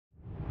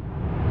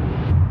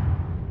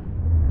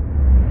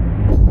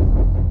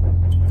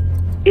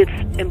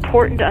It's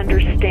important to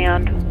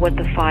understand what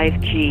the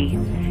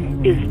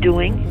 5G is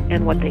doing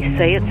and what they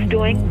say it's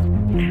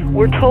doing.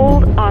 We're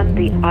told on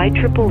the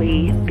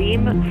IEEE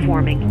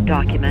beamforming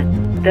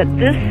document that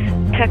this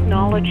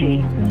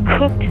technology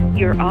cooked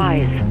your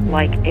eyes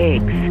like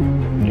eggs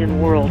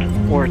in World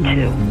War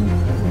II.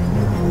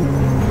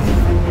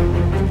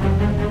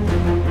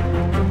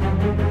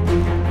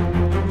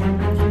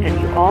 And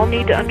you all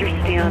need to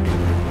understand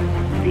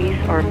these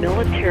are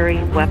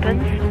military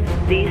weapons.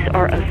 These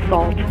are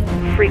assault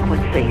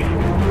frequencies.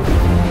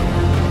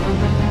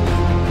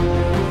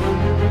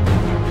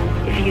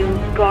 If you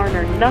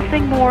garner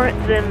nothing more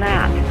than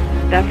that,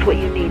 that's what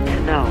you need to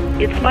know.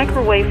 It's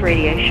microwave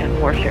radiation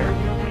warfare,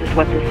 is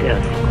what this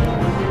is.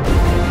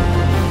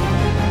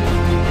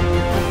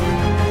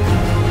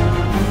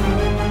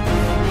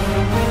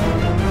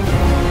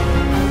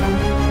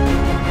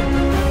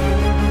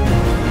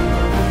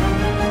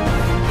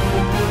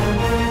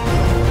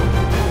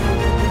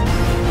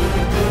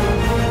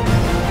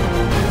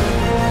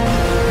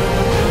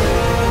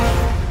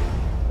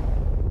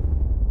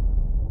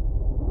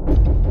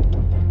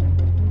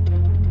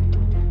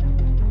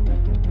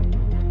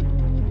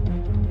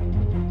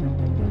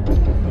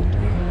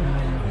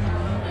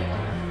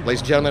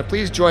 Ladies and gentlemen,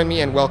 please join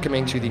me in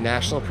welcoming to the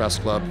National Press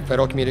Club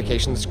Federal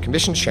Communications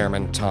Commission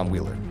Chairman Tom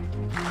Wheeler.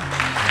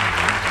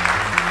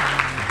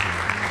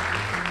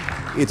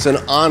 It's an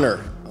honor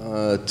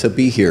to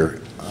be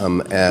here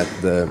at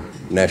the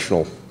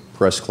National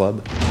Press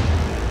Club.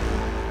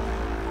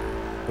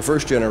 The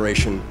first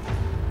generation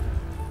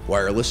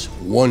wireless,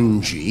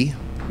 1G,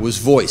 was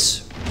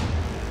voice.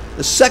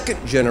 The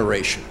second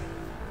generation,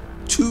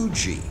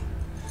 2G,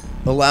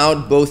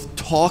 allowed both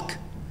talk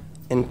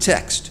and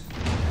text.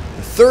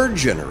 The third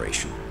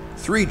generation,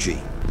 3G,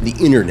 the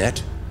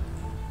internet,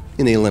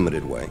 in a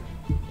limited way.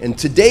 And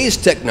today's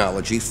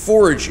technology,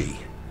 4G,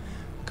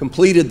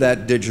 completed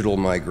that digital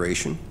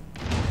migration.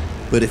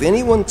 But if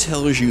anyone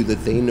tells you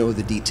that they know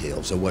the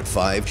details of what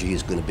 5G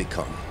is going to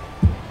become,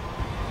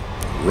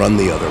 run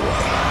the other way.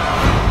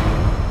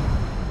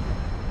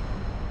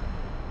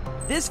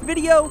 This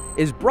video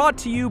is brought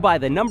to you by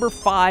the number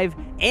 5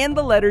 and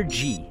the letter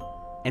G.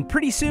 And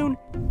pretty soon,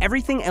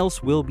 everything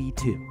else will be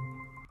too.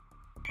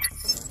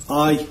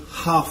 I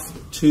have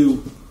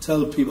to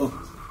tell people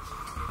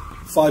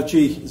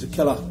 5G is a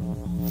killer.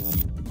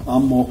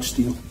 I'm Mark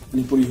Steele.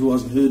 Anybody who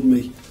hasn't heard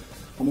me,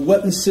 I'm a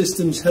weapons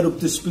systems head-up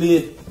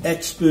display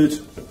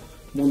expert,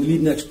 one of the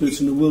leading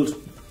experts in the world.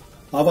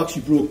 I've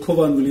actually brought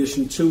cover in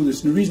relation to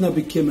this, and the reason I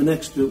became an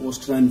expert was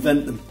because I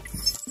invented them.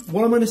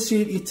 What I'm going to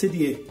say to you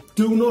today,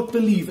 do not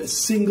believe a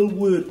single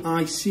word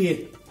I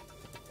say.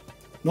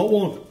 Not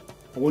one.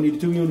 I want you to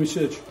do your own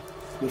research.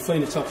 You'll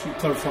find it's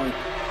absolutely terrifying.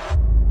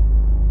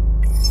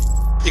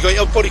 You got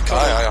your body cam?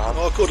 Aye, I have.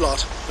 Oh, good lad.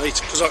 Right,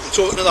 because I can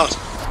talk to that.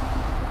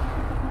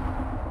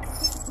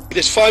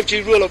 This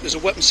 5G roll-out is a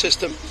weapon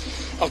system.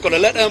 I've got a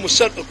letter in with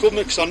central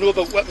government because I know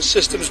about weapon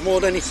systems more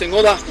than anything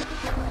other.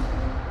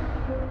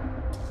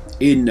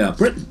 In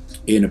Britain,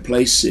 in a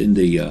place in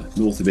the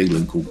north of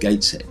England called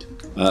Gateshead,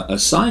 a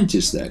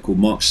scientist there called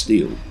Mark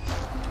Steele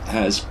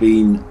has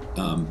been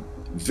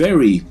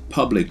very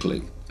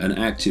publicly and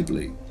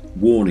actively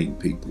warning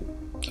people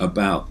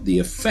about the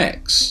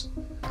effects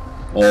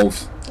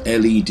of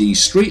LED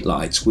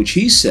streetlights, which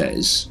he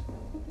says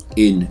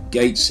in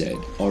Gateshead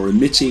are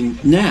emitting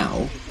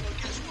now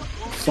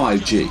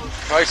 5G.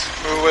 Right,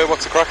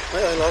 what's the crack?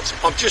 Hey, lads.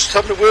 I'm just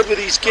having a word with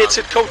these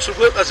Gateshead council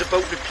workers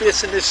about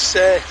replacing these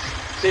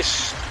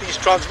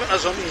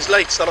transmitters on these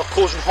lights that are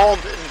causing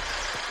harm and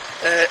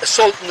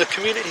assaulting the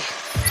community.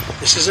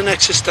 This is an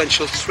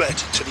existential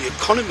threat to the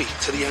economy,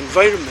 to the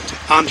environment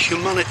and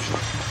humanity.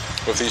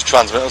 If these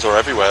transmitters are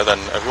everywhere, then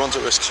everyone's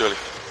at risk, surely.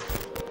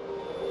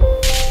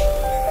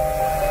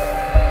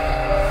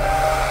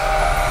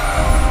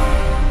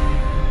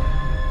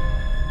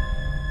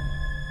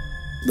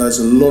 There's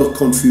a lot of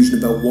confusion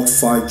about what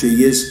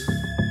 5G is.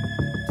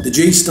 The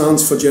G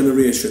stands for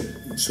generation.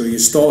 So you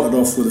started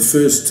off with the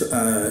first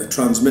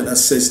transmitter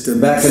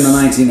system. Back in the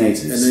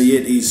 1980s. In the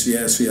 80s,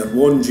 yeah. So you had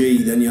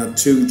 1G, then you had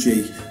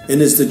 2G.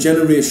 And as the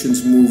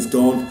generations moved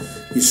on,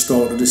 you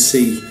started to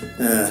see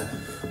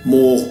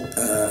more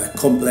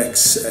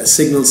complex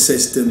signal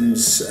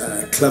systems,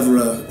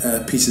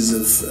 cleverer pieces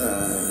of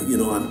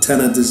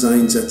antenna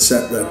designs,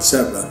 etc.,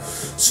 etc.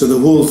 So the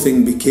whole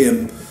thing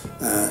became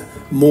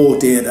more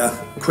data,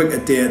 quicker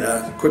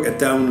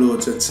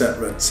downloads,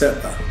 etc.,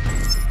 etc.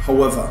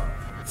 However,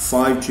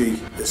 5G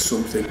is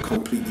something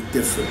completely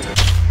different.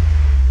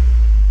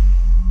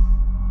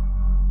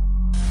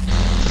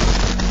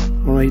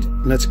 Alright,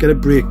 let's get a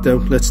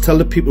breakdown. Let's tell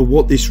the people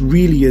what this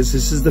really is.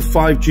 This is the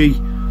 5G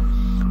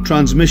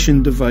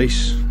transmission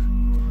device.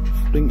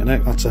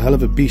 That's a hell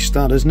of a beast,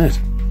 that, isn't it?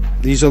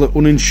 These are the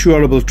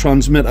uninsurable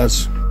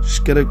transmitters.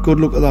 Just get a good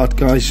look at that,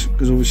 guys,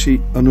 because obviously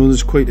I know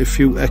there's quite a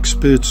few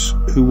experts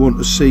who want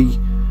to see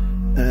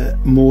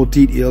more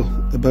detail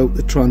about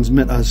the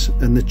transmitters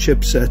and the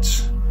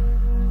chipsets.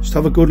 Just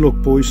have a good look,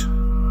 boys.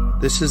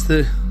 This is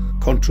the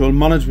control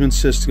management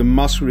system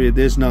masquerade.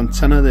 There's an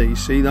antenna there, you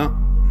see that?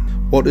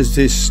 What is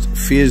this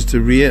phased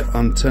array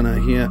antenna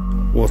here?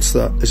 What's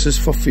that? This is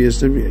for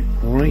phased array,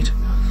 alright?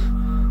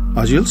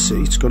 As you'll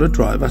see, it's got a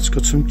driver, it's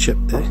got some chip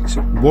there. It's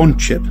one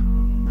chip.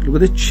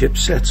 Look at the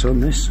chipsets on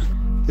this.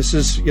 This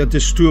is your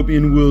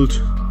dystopian world.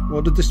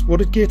 What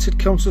did Gateshead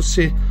Council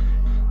say?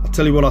 I'll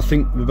tell you what, I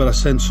think we better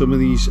send some of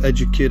these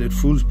educated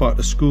fools back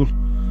to school,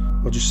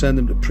 or just send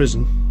them to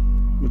prison,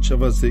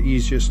 whichever's the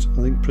easiest.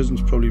 I think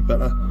prison's probably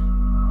better.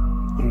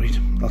 Alright,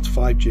 that's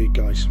 5G,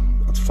 guys.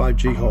 That's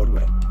 5G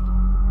hardware.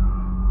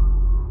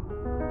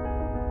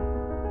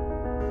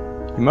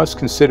 You must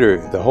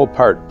consider the whole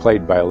part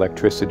played by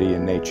electricity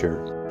in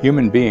nature.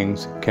 Human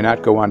beings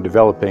cannot go on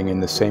developing in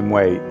the same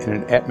way in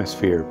an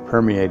atmosphere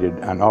permeated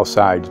on all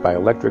sides by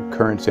electric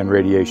currents and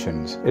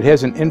radiations. It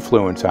has an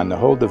influence on the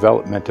whole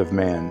development of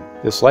man.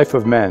 This life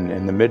of men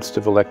in the midst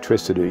of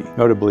electricity,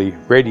 notably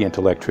radiant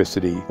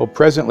electricity, will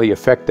presently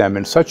affect them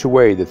in such a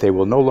way that they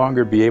will no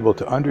longer be able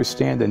to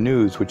understand the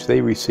news which they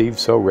receive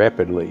so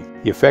rapidly.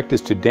 The effect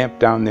is to damp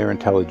down their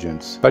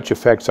intelligence. Such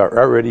effects are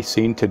already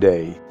seen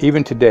today.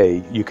 Even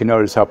today, you can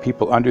notice how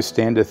people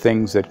understand the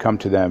things that come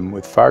to them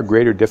with far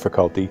greater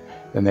difficulty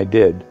than they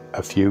did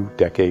a few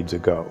decades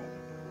ago.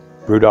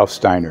 Rudolf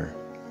Steiner,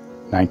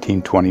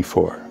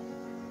 1924.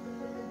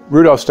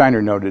 Rudolf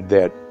Steiner noted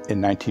that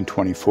in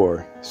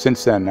 1924,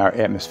 since then our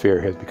atmosphere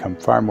has become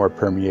far more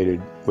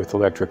permeated with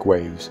electric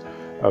waves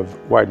of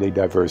widely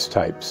diverse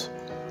types.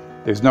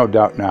 There's no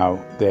doubt now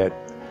that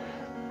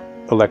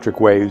electric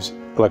waves,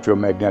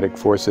 electromagnetic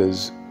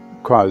forces,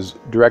 cause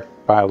direct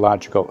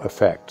biological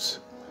effects.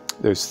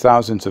 There's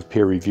thousands of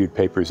peer-reviewed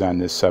papers on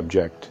this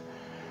subject.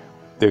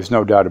 There's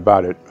no doubt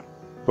about it.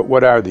 But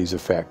what are these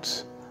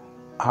effects?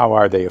 How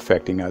are they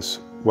affecting us?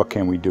 What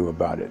can we do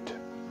about it?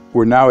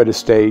 We're now at a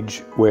stage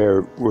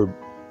where we're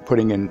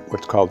putting in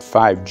what's called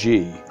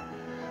 5G,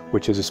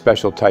 which is a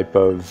special type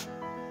of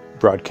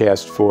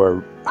broadcast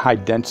for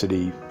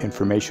high-density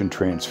information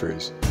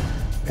transfers.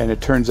 And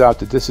it turns out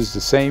that this is the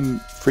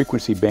same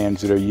frequency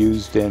bands that are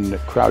used in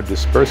crowd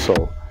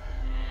dispersal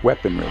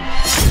weaponry.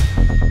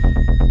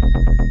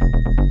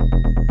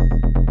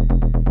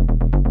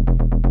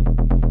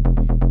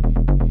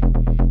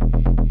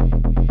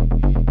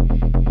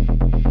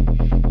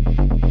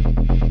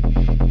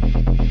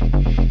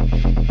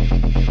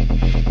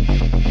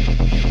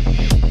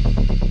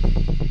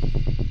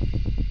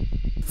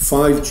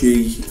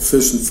 5G,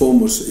 first and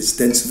foremost, is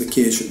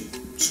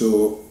densification.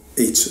 So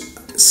it's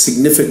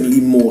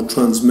significantly more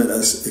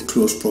transmitters in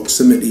close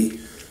proximity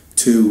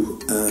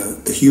to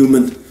a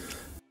human,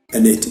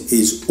 and it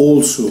is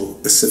also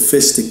a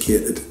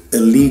sophisticated,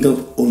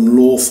 illegal,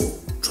 unlawful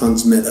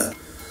transmitter.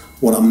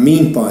 What I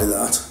mean by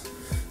that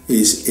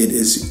is it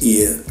is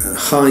a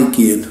high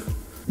gain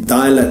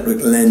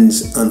dielectric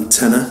lens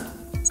antenna,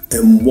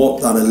 and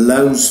what that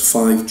allows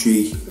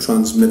 5G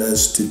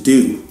transmitters to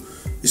do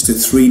is to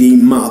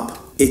 3D map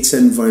its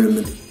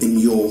environment in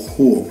your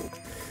home.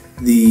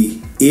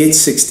 The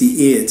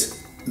 868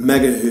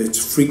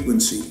 megahertz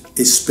frequency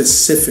is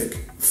specific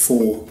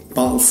for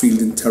battlefield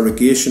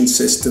interrogation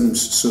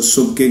systems, so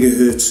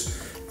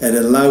sub-gigahertz. It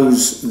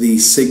allows the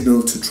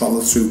signal to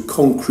travel through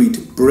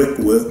concrete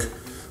brickwork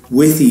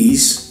with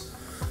ease,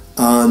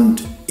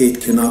 and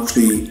it can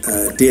actually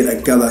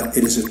data gather.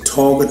 It is a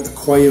target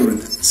acquiring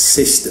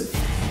system.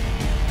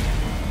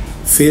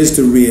 Phased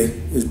array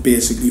is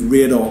basically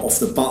radar off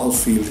the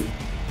battlefield.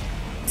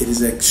 It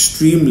is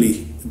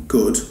extremely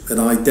good at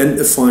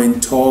identifying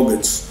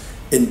targets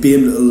and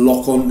being able to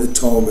lock onto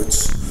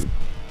targets.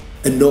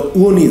 And not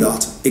only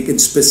that, it can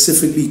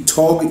specifically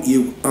target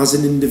you as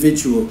an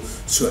individual.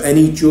 So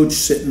any judge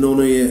sitting on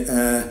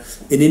an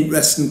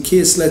interesting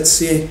case, let's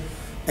say,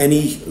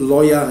 any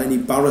lawyer, any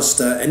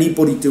barrister,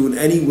 anybody doing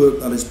any work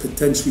that is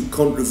potentially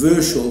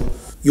controversial,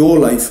 your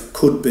life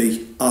could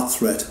be at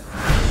threat.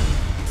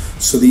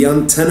 So the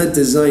antenna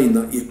design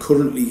that you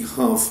currently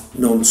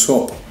have on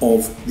top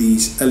of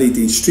these LED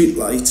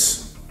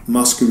streetlights,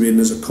 masquerading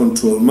as a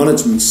control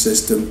management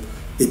system,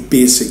 is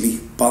basically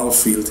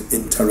battlefield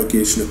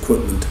interrogation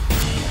equipment.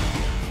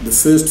 The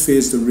first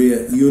phased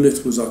array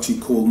unit was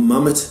actually called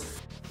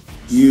Mammoth,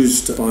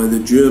 used by the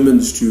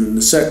Germans during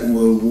the Second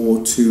World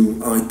War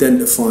to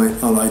identify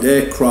Allied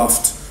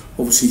aircraft.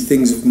 Obviously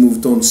things have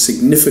moved on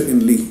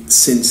significantly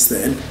since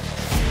then.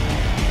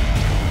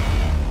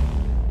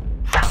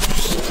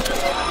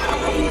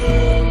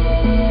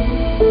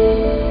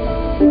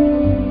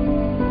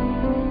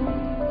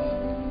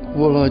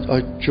 Well,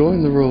 I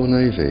joined the Royal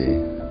Navy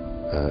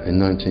in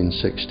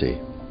 1960,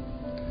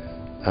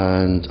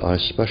 and I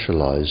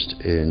specialised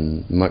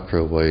in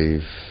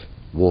microwave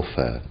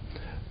warfare.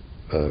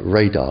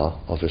 Radar,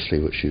 obviously,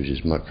 which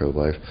uses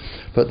microwave,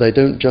 but they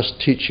don't just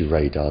teach you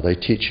radar, they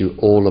teach you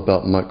all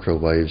about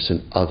microwaves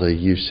and other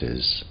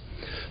uses.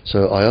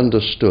 So I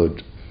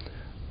understood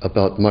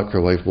about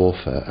microwave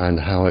warfare and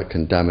how it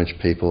can damage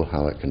people,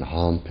 how it can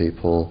harm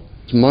people.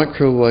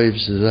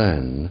 Microwaves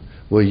then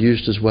were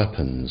used as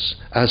weapons,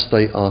 as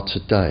they are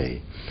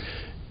today.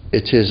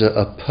 It is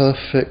a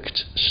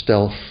perfect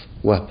stealth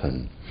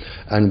weapon,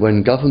 and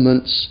when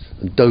governments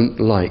don't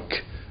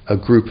like a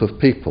group of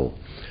people,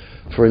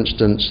 For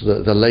instance,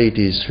 the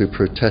ladies who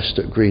protest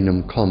at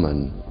Greenham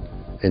Common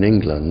in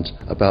England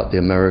about the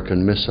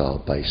American missile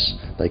base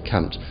they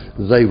camped,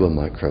 they were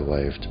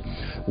microwaved.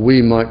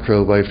 We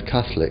microwaved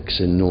Catholics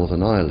in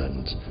Northern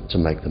Ireland to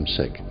make them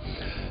sick.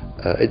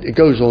 It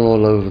goes on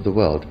all over the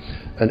world,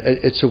 and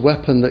it's a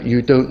weapon that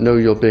you don't know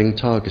you're being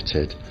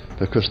targeted,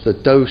 because the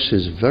dose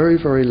is very,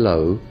 very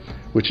low,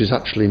 which is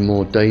actually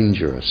more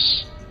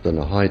dangerous than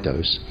a high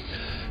dose.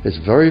 It's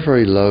very,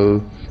 very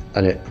low,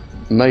 and it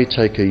may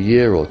take a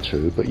year or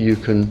two, but you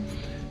can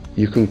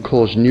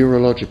cause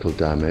neurological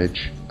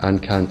damage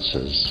and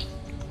cancers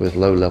with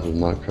low-level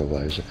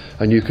microwaves,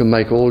 and you can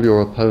make all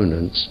your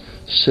opponents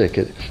sick.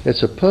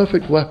 It's a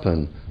perfect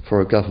weapon for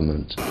a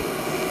government.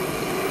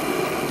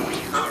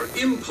 Our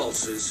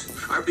impulses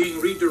are being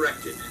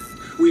redirected.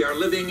 We are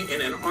living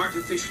in an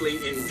artificially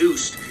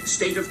induced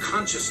state of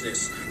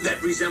consciousness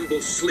that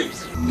resembles sleep.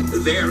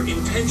 Their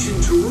intention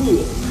to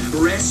rule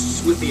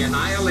rests with the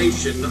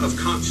annihilation of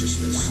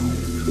consciousness.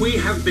 We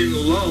have been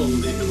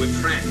lulled into a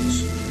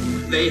trance.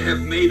 They have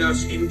made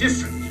us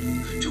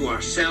indifferent to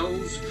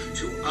ourselves,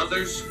 to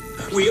others.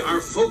 We are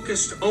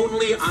focused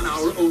only on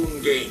our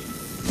own gain.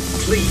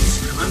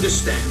 Please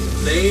understand,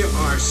 they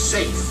are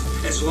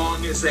safe as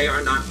long as they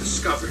are not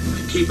discovered.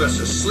 Keep us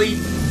asleep,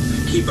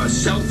 keep us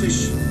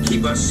selfish,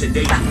 keep us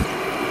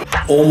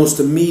sedated. Almost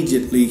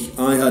immediately,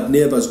 I had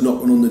neighbours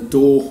knocking on the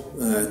door,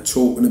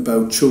 talking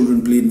about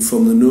children bleeding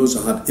from the nose.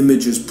 I had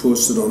images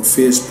posted on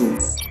Facebook.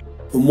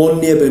 And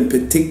one neighbour in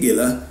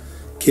particular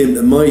came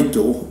to my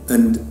door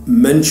and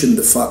mentioned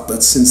the fact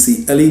that since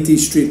the LED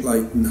street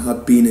lighting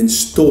had been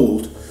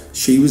installed,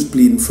 she was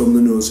bleeding from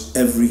the nose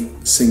every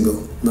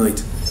single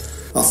night.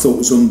 I thought it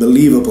was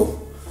unbelievable.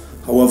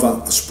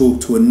 However, I spoke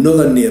to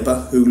another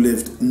neighbour who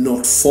lived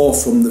not far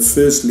from the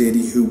first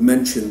lady who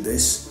mentioned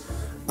this,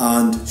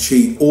 and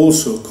she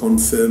also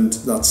confirmed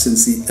that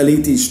since the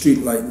LED street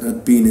lighting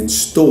had been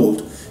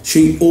installed,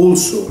 she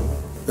also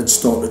had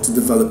started to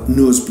develop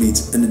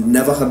nosebleeds and had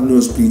never had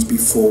nosebleeds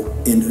before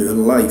in her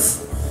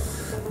life.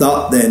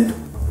 That then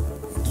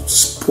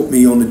put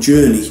me on a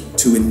journey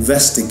to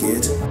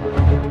investigate.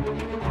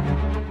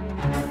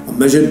 I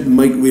measured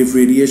microwave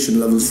radiation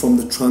levels from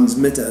the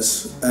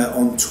transmitters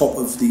on top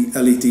of the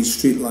LED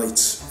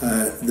streetlights.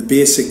 The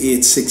basic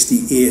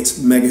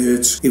 868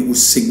 megahertz, it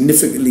was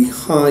significantly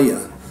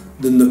higher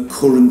than the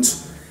current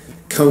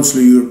Council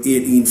of Europe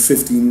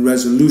 1815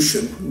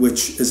 resolution,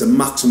 which is a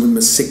maximum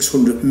of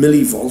 600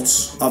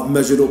 millivolts. I've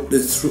measured up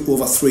to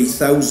over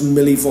 3,000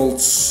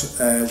 millivolts.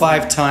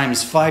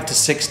 5 to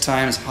 6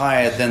 times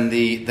higher than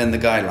the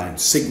guidelines.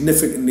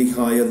 Significantly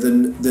higher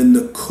than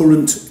the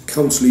current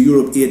Council of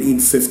Europe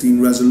 1815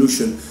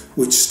 resolution,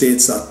 which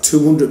states that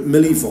 200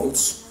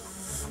 millivolts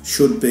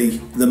should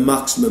be the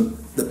maximum.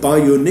 The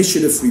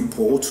Bioinitiative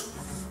report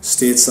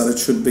states that it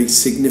should be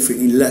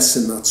significantly less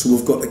than that. So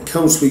we've got the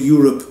Council of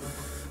Europe,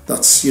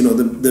 that's, you know,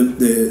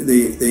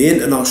 the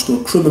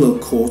international criminal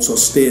courts are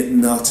stating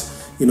that,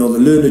 you know, the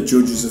learned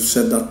judges have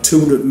said that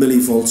 200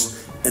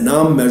 millivolts, and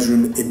I'm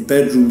measuring in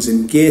bedrooms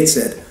in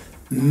Gateshead,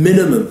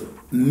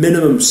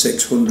 minimum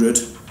 600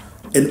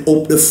 and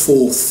up to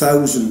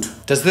 4,000.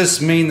 Does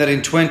this mean that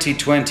in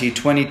 2020,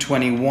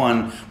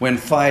 2021, when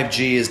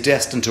 5G is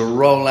destined to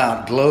roll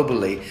out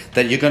globally,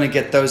 that you're going to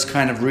get those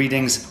kind of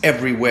readings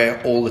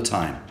everywhere all the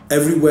time?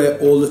 Everywhere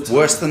all the time.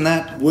 Worse than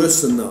that?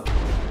 Worse than that.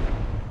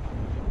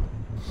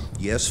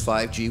 Yes,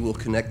 5G will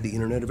connect the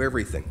Internet of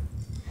everything.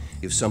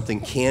 If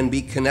something can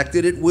be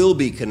connected, it will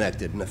be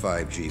connected in a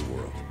 5G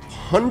world.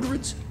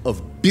 Hundreds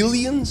of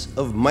billions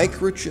of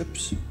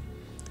microchips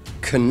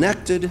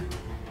connected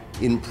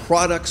in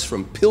products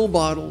from pill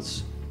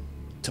bottles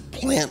to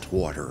plant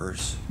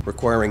waterers,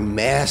 requiring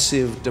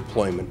massive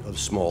deployment of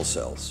small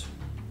cells.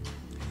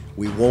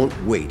 We won't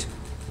wait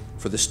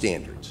for the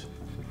standards.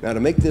 Now, to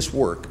make this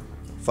work,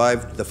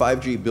 the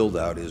 5G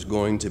build-out is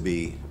going to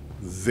be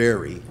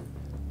very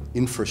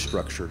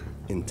infrastructure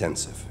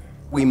intensive.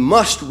 We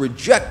must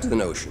reject the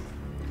notion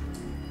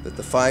that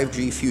the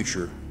 5G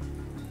future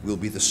will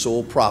be the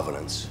sole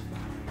provenance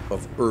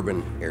of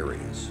urban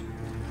areas.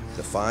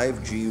 The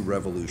 5G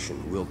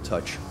revolution will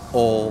touch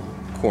all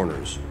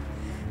corners,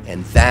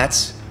 and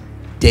that's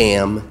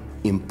damn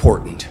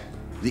important.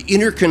 The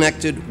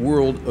interconnected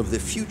world of the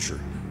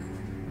future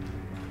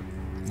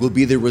will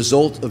be the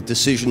result of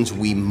decisions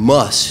we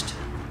must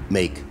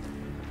make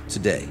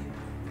today.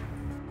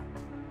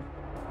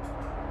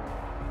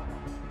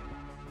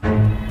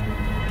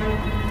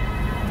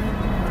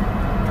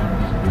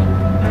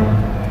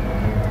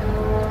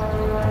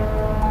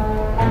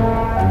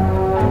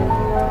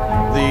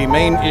 The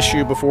main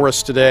issue before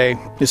us today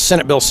is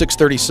Senate Bill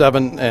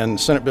 637 and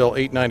Senate Bill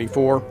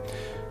 894,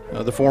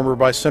 the former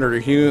by Senator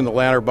Hugh and the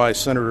latter by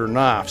Senator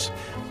Knopf.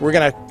 We're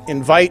going to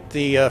invite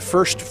the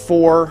first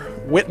 4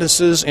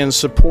 witnesses in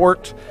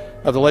support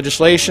of the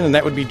legislation, and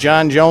that would be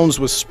John Jones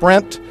with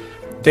Sprint,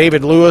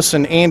 David Lewis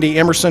and Andy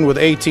Emerson with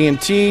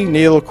AT&T,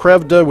 Neil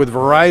Krevda with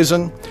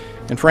Verizon,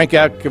 and Frank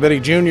Iacovetti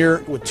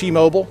Jr. with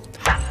T-Mobile.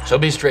 So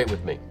be straight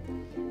with me.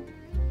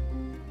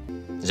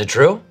 Is it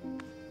true?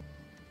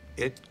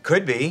 It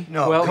could be.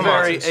 No, well,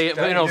 very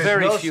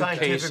few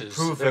cases.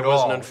 There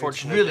was an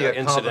unfortunate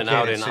incident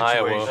out in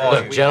Iowa.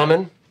 Look,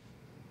 gentlemen,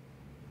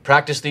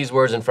 practice these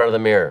words in front of the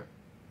mirror.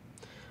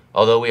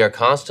 Although we are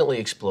constantly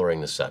exploring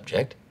the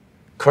subject,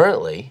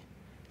 currently,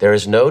 there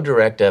is no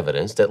direct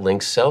evidence that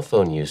links cell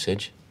phone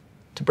usage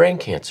to brain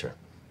cancer.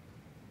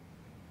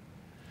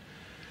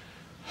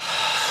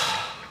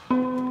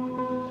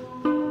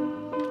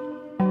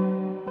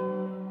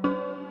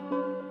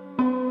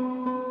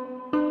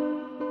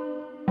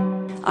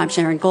 I'm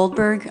Sharon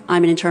Goldberg.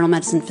 I'm an internal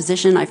medicine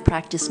physician. I've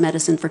practiced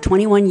medicine for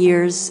 21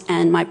 years,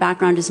 and my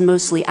background is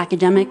mostly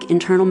academic,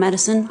 internal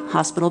medicine,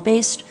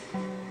 hospital-based,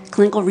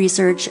 clinical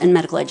research, and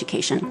medical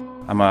education.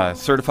 I'm a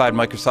certified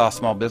Microsoft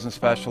small business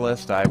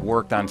specialist. I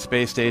worked on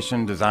space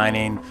station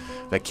designing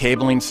the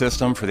cabling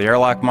system for the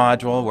airlock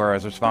module, where I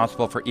was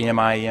responsible for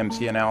EMI,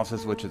 EMC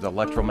analysis, which is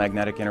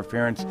electromagnetic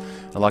interference,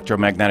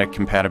 electromagnetic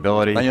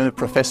compatibility. I am a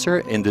professor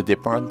in the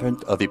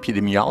Department of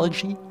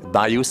Epidemiology,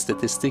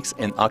 Biostatistics,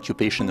 and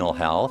Occupational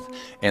Health,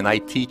 and I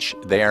teach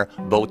there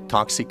both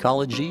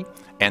toxicology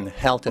and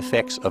health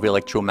effects of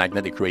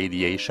electromagnetic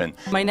radiation.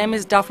 My name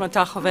is Daphne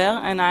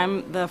Tachover, and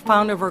I'm the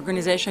founder of an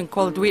organization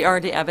called We Are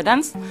the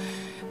Evidence.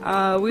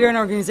 We are an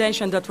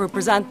organization that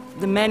represents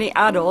the many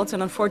adults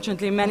and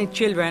unfortunately many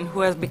children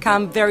who have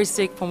become very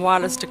sick from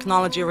wireless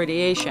technology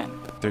radiation.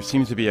 There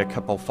seems to be a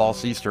couple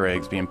false Easter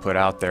eggs being put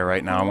out there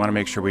right now. I want to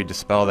make sure we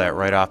dispel that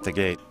right off the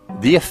gate.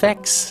 The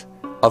effects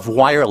of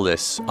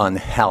wireless on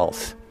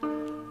health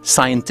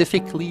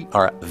scientifically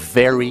are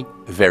very,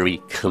 very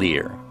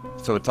clear.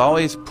 So it's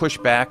always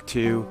pushed back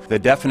to the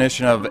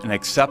definition of an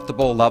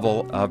acceptable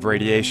level of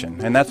radiation.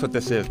 And that's what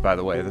this is, by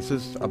the way. This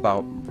is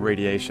about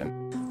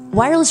radiation.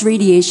 Wireless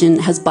radiation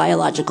has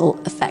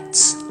biological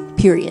effects,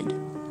 period.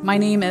 My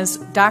name is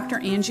Dr.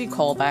 Angie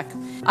Kolbeck.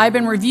 I've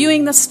been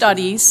reviewing the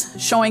studies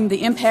showing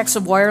the impacts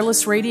of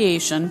wireless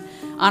radiation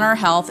on our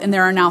health, and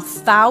there are now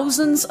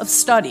thousands of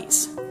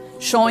studies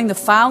showing the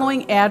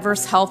following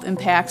adverse health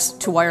impacts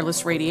to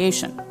wireless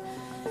radiation: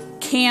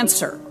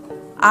 cancer,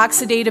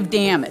 oxidative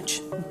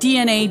damage,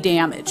 DNA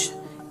damage,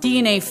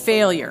 DNA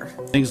failure.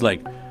 Things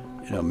like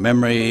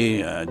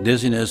memory,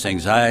 dizziness,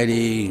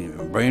 anxiety,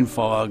 brain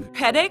fog.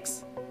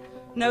 Headaches,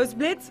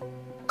 nosebleeds,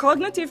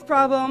 cognitive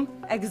problem,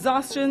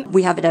 exhaustion.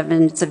 We have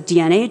evidence of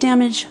DNA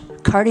damage,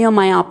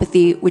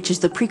 cardiomyopathy, which is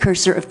the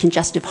precursor of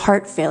congestive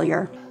heart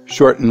failure.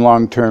 Short and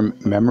long-term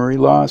memory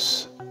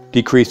loss,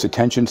 decreased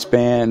attention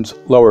spans,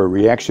 lower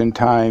reaction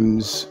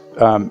times,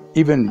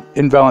 even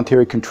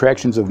involuntary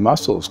contractions of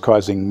muscles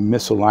causing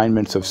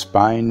misalignments of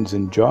spines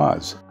and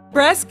jaws.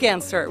 Breast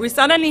cancer. We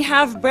suddenly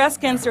have breast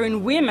cancer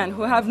in women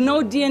who have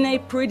no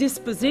DNA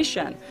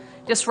predisposition.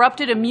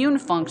 Disrupted immune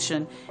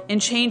function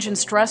and change in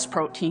stress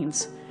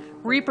proteins,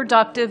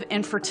 reproductive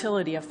and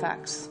fertility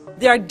effects.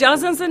 There are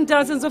dozens and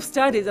dozens of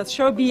studies that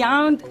show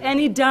beyond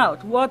any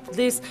doubt what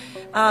this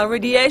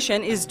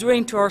radiation is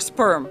doing to our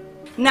sperm.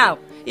 Now,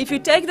 if you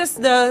take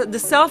the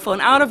cell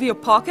phone out of your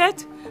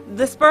pocket,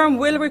 the sperm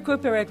will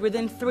recuperate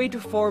within 3 to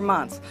 4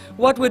 months.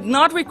 What would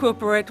not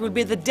recuperate would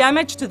be the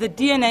damage to the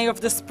DNA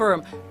of the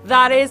sperm.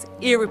 That is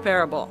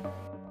irreparable.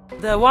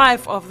 The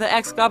wife of the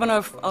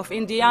ex-governor of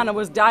Indiana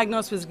was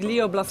diagnosed with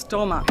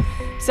glioblastoma.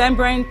 Same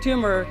brain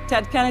tumor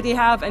Ted Kennedy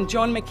had and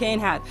John McCain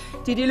had.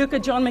 Did you look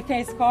at John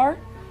McCain's car?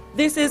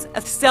 This is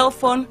a cell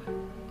phone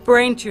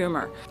brain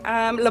tumor.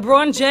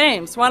 LeBron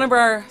James, one of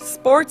our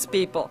sports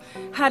people,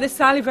 had a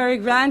salivary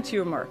gland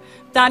tumor.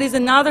 That is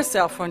another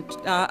cell phone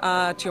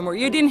tumor.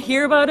 You didn't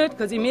hear about it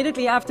because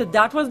immediately after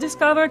that was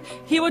discovered,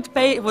 he was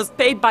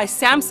paid by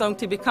Samsung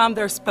to become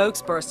their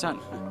spokesperson.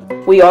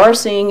 We are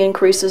seeing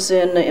increases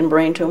in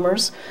brain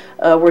tumors.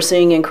 We're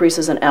seeing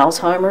increases in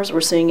Alzheimer's.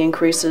 We're seeing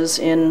increases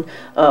in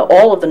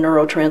all of the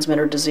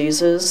neurotransmitter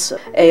diseases,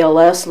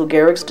 ALS, Lou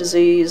Gehrig's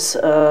disease,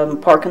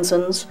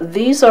 Parkinson's.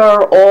 These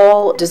are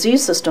all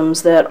disease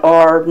systems that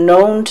are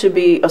known to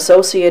be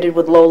associated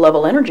with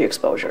low-level energy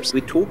exposures.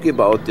 We talk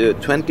about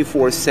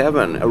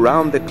 24/7,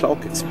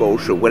 around-the-clock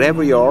exposure,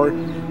 wherever you are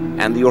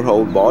and your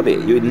whole body.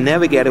 You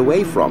never get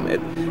away from it.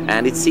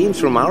 And it seems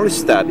from our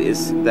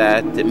studies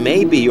that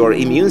maybe your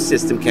immune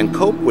system can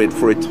cope with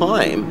for a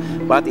time,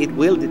 but it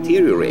will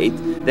deteriorate.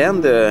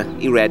 Then the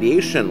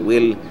irradiation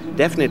will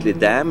definitely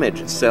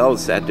damage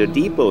cells at a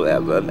deeper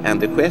level,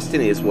 and the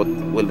question is what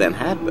will then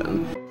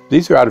happen?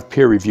 These are out of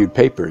peer-reviewed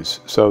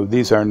papers, so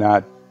these are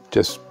not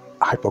just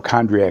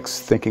hypochondriacs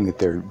thinking that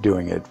they're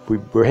doing it.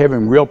 We're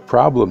having real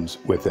problems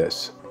with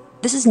this.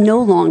 This is no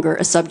longer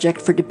a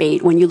subject for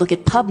debate when you look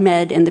at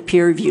PubMed and the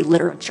peer-reviewed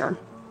literature.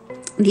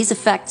 These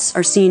effects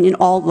are seen in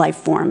all life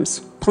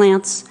forms: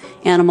 plants,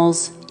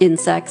 animals,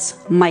 insects,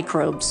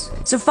 microbes.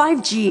 So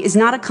 5G is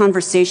not a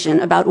conversation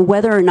about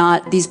whether or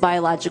not these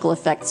biological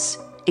effects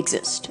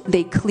exist.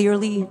 They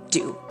clearly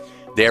do.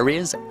 There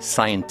is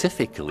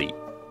scientifically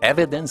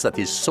evidence that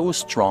is so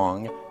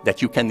strong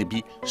that you can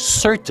be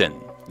certain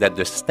that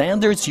the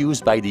standards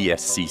used by the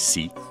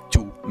FCC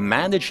to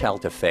manage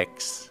health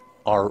effects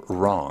are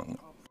wrong.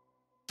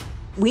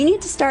 We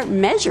need to start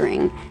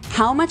measuring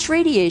how much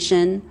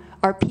radiation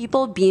are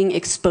people being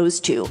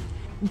exposed to.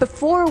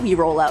 before we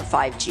roll out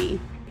 5G,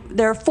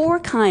 there are 4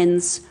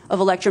 kinds of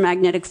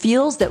electromagnetic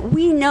fields that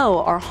we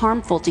know are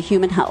harmful to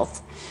human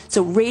health.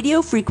 So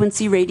radio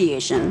frequency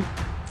radiation,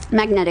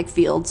 magnetic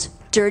fields,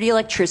 dirty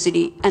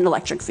electricity, and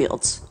electric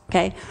fields,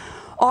 okay?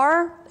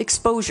 Our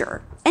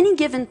exposure, any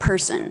given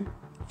person,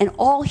 and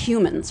all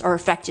humans are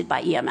affected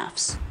by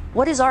EMFs.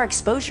 What is our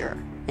exposure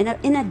in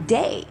a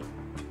day?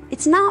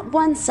 It's not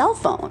one cell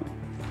phone.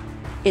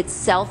 It's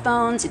cell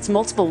phones, it's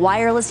multiple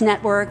wireless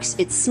networks,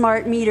 it's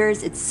smart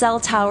meters, it's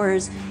cell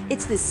towers.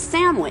 It's this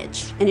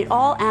sandwich, and it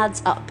all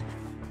adds up.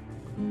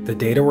 The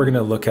data we're going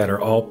to look at are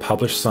all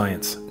published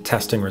science,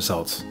 testing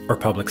results, or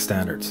public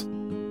standards.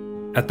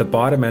 At the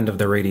bottom end of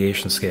the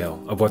radiation scale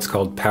of what's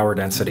called power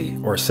density,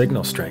 or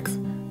signal strength,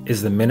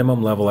 is the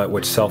minimum level at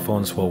which cell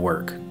phones will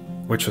work,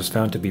 which was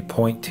found to be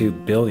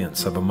 0.2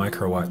 billionths of a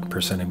microwatt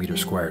per centimeter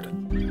squared.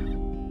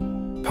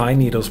 Pine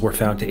needles were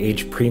found to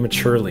age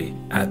prematurely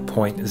at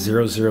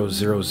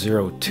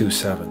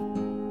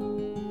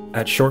 0.000027.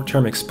 At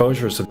short-term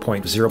exposures of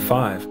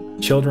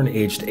 0.05, children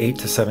aged 8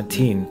 to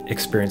 17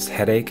 experienced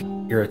headache,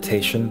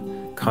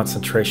 irritation,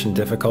 concentration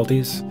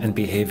difficulties, and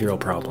behavioral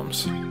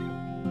problems.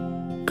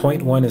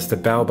 0.1 is the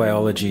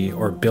biobiology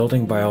or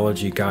building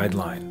biology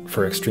guideline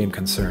for extreme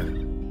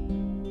concern.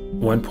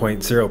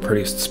 1.0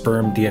 produced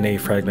sperm DNA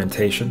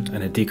fragmentation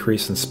and a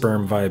decrease in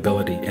sperm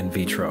viability in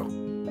vitro.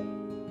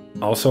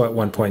 Also at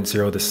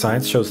 1.0, the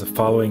science shows the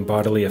following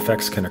bodily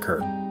effects can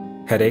occur: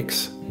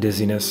 headaches,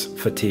 dizziness,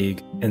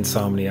 fatigue,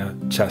 insomnia,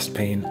 chest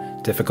pain,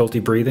 difficulty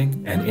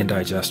breathing, and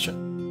indigestion.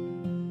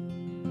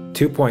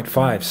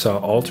 2.5 saw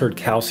altered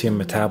calcium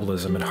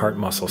metabolism in heart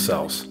muscle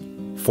cells.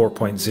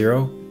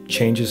 4.0,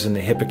 changes in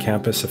the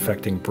hippocampus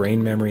affecting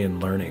brain memory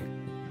and learning.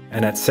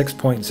 And at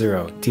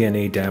 6.0,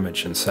 DNA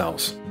damage in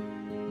cells.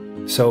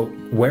 So,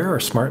 where are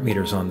smart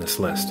meters on this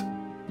list?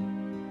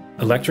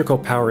 Electrical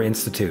Power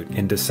Institute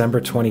in December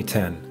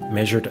 2010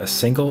 measured a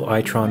single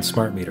Itron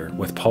smart meter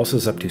with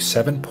pulses up to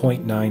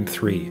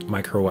 7.93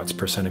 microwatts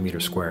per centimeter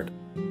squared.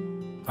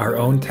 Our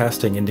own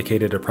testing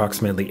indicated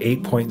approximately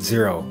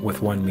 8.0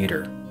 with 1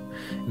 meter.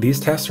 These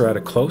tests are at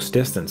a close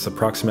distance,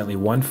 approximately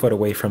 1 foot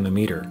away from the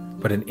meter,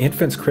 but an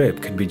infant's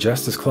crib could be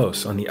just as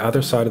close on the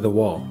other side of the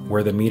wall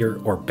where the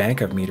meter or bank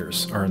of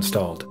meters are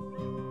installed.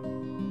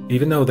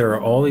 Even though there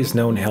are all these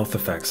known health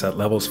effects at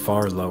levels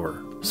far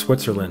lower,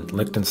 Switzerland,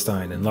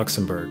 Liechtenstein, and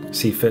Luxembourg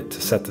see fit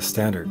to set the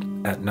standard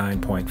at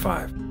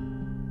 9.5.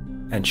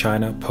 And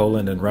China,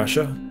 Poland, and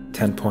Russia,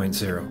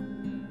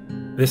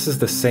 10.0. This is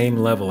the same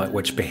level at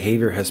which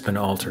behavior has been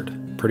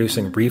altered,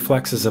 producing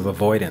reflexes of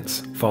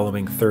avoidance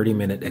following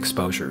 30-minute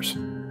exposures.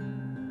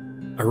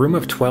 A room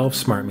of 12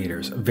 smart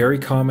meters, very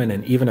common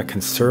and even a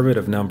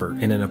conservative number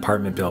in an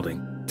apartment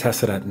building,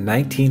 tested at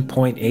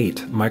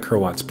 19.8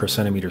 microwatts per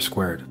centimeter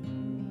squared.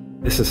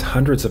 This is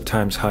hundreds of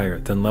times higher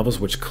than levels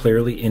which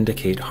clearly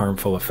indicate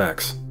harmful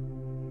effects.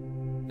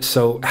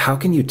 So how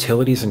can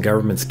utilities and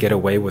governments get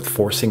away with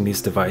forcing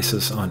these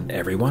devices on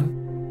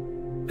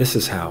everyone? This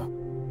is how.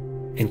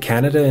 In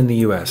Canada and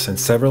the US and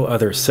several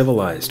other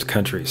civilized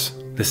countries,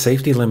 the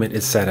safety limit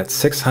is set at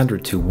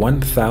 600 to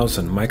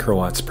 1,000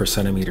 microwatts per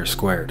centimeter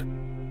squared.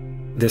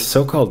 This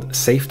so-called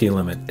safety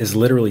limit is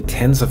literally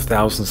tens of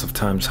thousands of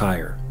times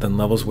higher than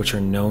levels which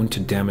are known to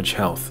damage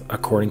health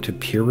according to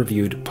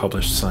peer-reviewed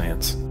published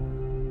science.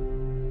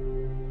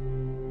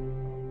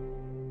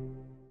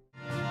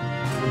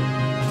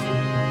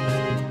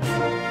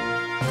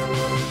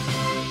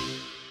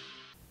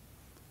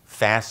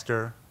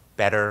 Faster,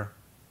 better,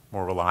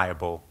 more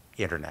reliable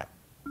internet.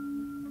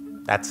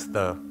 That's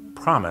the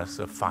promise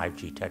of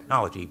 5G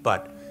technology,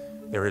 but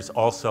there is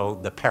also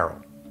the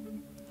peril.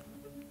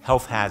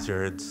 Health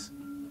hazards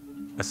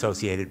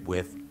associated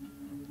with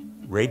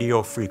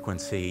radio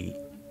frequency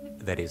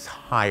that is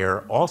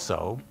higher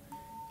also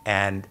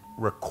and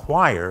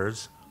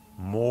requires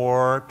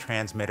more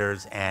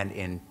transmitters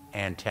and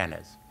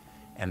antennas.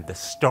 And the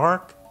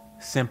stark,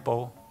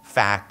 simple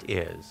fact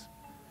is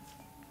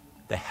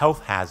the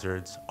health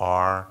hazards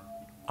are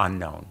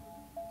unknown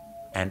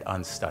and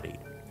unstudied.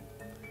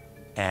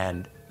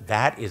 And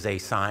that is a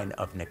sign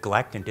of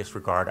neglect and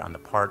disregard on the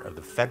part of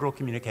the Federal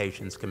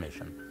Communications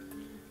Commission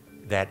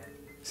that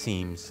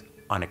seems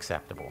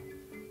unacceptable.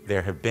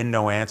 There have been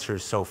no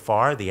answers so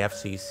far. The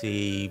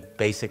FCC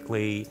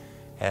basically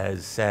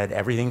has said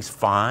everything's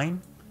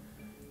fine,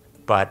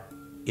 but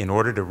in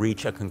order to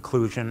reach a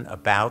conclusion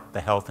about the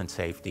health and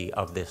safety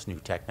of this new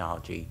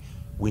technology,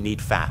 we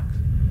need facts.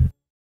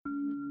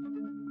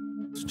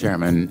 Mr.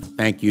 Chairman,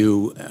 thank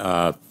you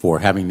for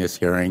having this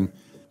hearing.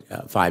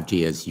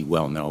 5G, as you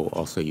well know,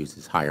 also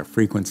uses higher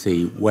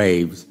frequency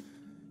waves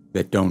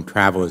that don't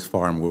travel as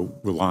far and will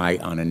rely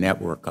on a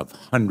network of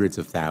hundreds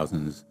of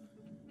thousands,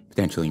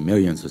 potentially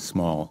millions of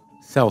small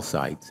cell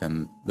sites.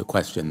 And the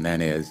question then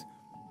is,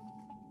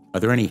 are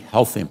there any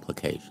health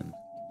implications,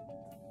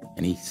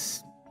 any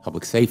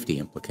public safety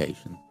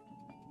implications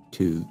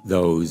to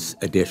those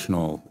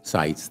additional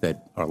sites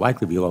that are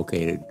likely to be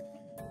located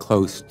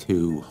close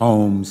to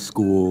homes,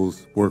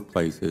 schools,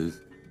 workplaces,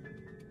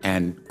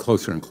 and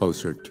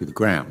closer to the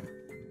ground,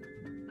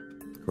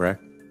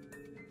 correct?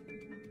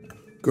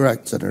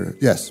 Correct, Senator.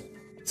 Yes.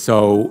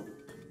 So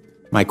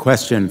my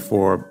question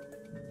for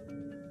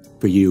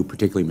you,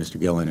 particularly Mr.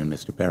 Gillen and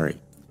Mr.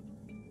 Perry,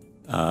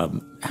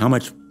 how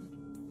much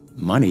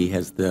money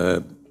has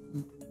the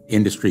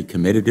industry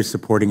committed to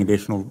supporting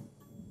additional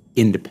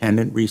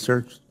independent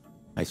research?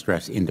 I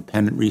stress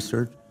independent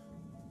research.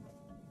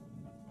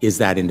 Is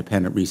that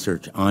independent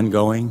research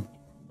ongoing?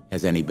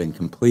 Has any been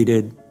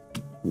completed?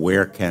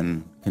 Where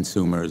can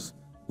consumers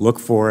look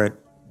for it?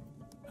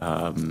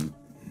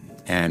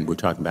 And we're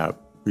talking about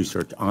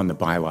research on the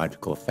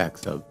biological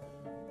effects of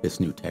this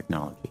new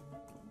technology.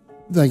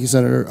 Thank you,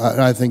 Senator.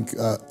 I think,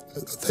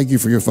 thank you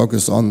for your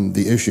focus on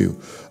the issue.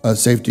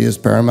 Safety is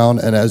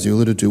paramount, and as you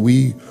alluded to,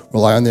 we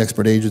rely on the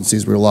expert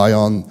agencies, we rely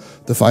on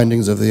the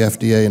findings of the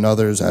FDA and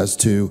others as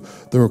to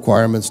the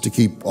requirements to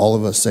keep all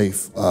of us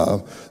safe.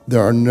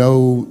 There are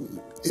no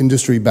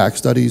industry-backed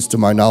studies, to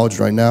my knowledge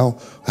right now.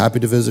 Happy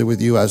to visit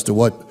with you as to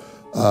what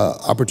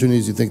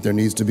opportunities you think there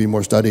needs to be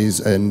more studies,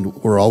 and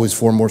we're always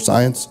for more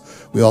science.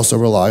 We also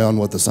rely on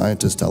what the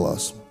scientists tell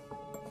us.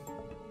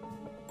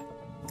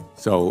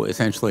 So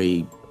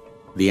essentially,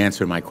 the answer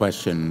to my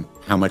question,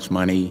 how much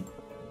money?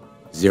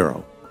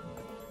 Zero.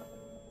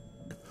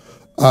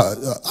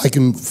 I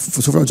can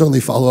certainly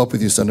follow up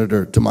with you,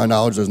 Senator. To my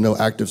knowledge, there's no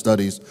active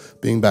studies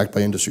being backed by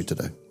industry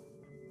today.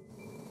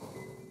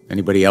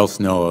 Anybody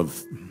else know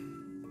of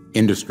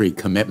industry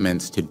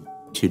commitments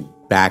to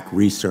back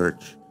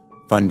research,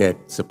 fund it,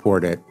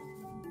 support it,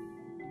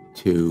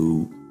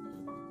 to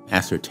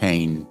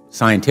ascertain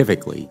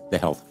scientifically the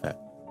health effect?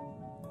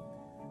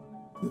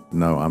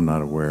 No, I'm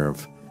not aware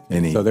of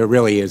any. So there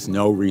really is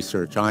no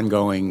research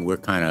ongoing. We're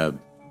kind of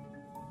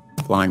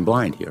flying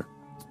blind here,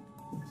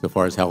 so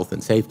far as health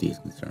and safety is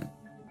concerned.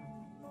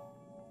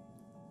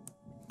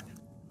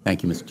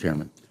 Thank you, Mr.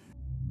 Chairman.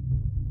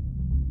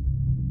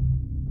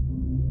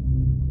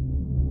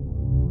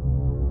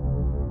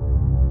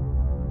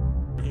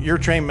 You're a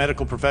trained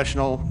medical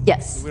professional.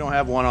 Yes. We don't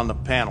have one on the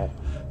panel.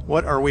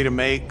 What are we to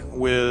make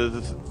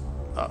with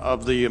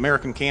of the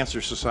American Cancer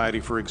Society,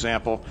 for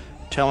example,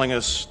 telling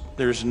us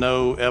there's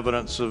no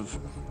evidence of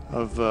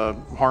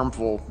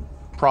harmful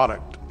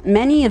product?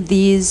 Many of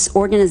these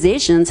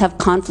organizations have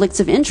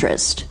conflicts of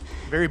interest.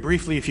 Very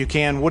briefly, if you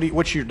can, what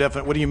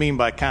do you mean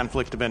by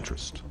conflict of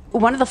interest?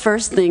 One of the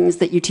first things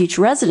that you teach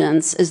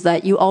residents is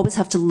that you always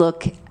have to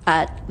look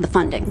at the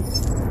funding.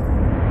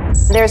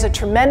 There's a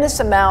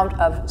tremendous amount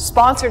of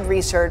sponsored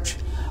research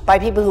by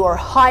people who are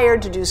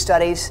hired to do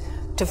studies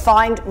to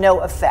find no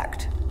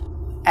effect.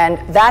 And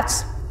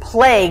that's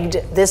plagued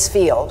this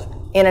field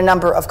in a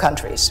number of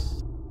countries.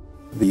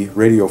 The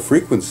radio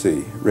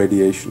frequency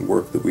radiation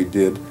work that we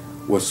did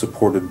was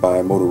supported by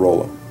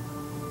Motorola.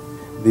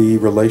 The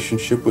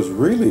relationship was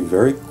really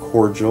very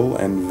cordial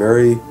and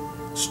very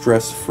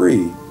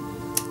stress-free,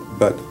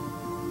 but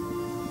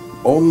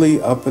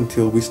only up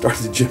until we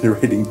started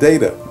generating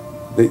data.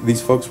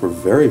 These folks were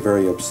very,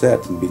 very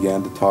upset and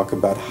began to talk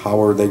about how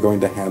are they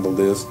going to handle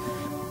this,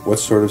 what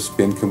sort of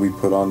spin can we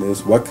put on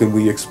this, what can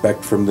we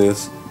expect from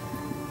this,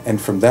 and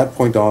from that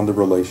point on the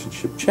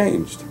relationship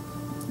changed.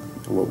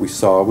 What we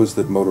saw was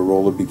that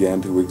Motorola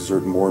began to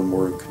exert more and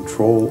more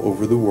control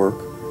over the work,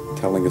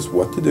 telling us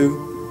what to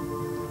do,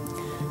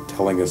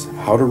 telling us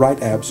how to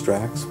write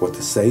abstracts, what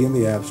to say in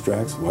the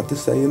abstracts, what to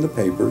say in the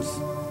papers,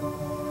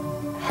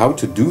 how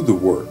to do the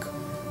work.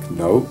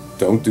 No,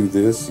 don't do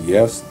this.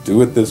 Yes,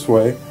 do it this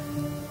way.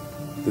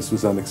 This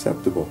was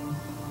unacceptable.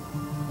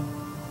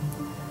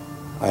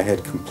 I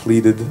had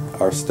completed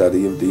our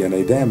study of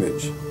DNA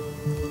damage,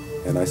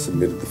 and I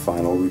submitted the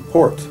final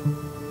report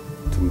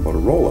to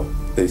Motorola.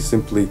 They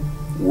simply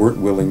weren't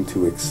willing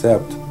to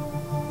accept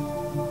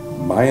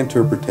my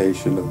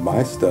interpretation of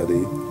my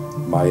study,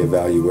 my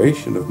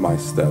evaluation of my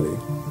study,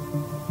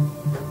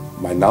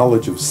 my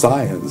knowledge of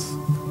science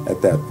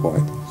at that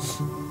point,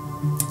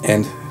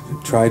 and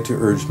tried to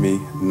urge me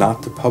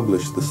not to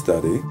publish the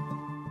study.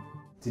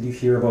 Did you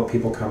hear about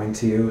people coming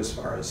to you as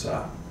far as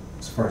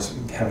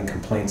having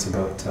complaints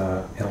about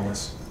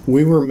illness?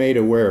 We were made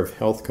aware of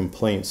health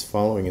complaints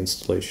following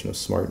installation of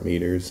smart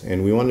meters,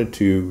 and we wanted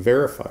to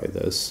verify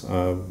this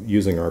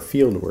using our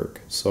field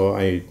work. So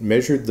I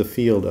measured the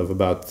field of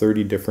about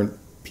 30 different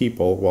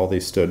people while they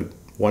stood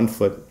 1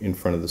 foot in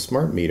front of the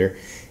smart meter,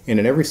 and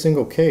in every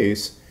single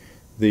case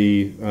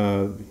the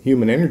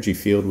human energy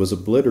field was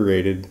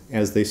obliterated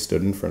as they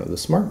stood in front of the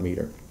smart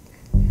meter.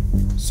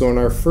 So in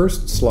our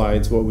first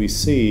slides, what we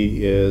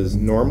see is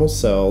normal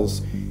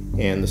cells,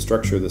 and the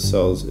structure of the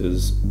cells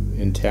is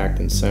intact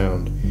and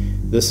sound.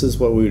 This is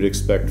what we would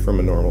expect from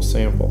a normal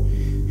sample.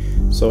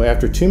 So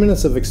after 2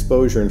 minutes of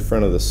exposure in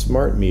front of the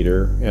smart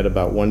meter at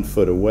about 1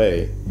 foot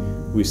away,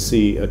 we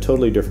see a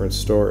totally different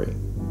story.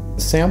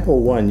 Sample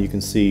 1, you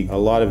can see a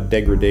lot of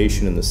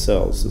degradation in the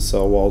cells. The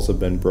cell walls have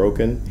been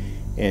broken,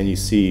 and you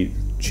see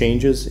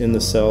changes in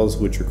the cells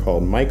which are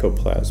called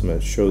mycoplasma.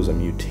 It shows a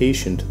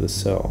mutation to the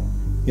cell.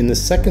 In the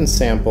second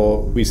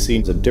sample, we see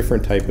a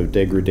different type of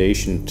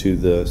degradation to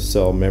the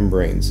cell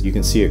membranes. You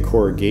can see a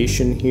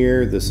corrugation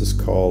here. This is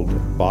called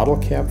bottle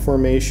cap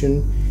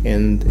formation.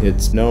 and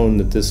it's known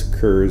that this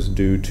occurs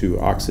due to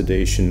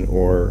oxidation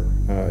or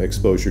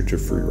exposure to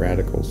free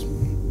radicals.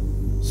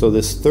 So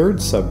this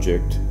third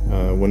subject,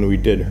 when we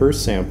did her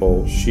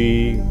sample,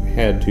 she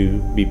had to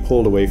be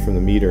pulled away from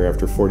the meter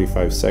after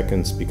 45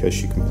 seconds because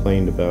she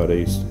complained about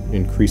an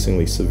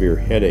increasingly severe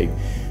headache.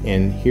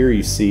 And here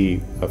you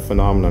see a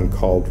phenomenon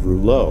called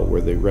rouleau,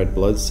 where the red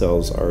blood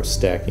cells are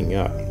stacking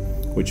up,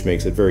 which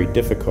makes it very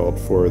difficult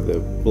for the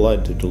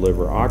blood to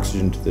deliver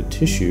oxygen to the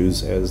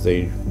tissues as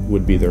they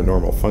would be their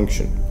normal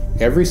function.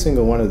 Every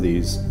single one of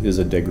these is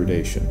a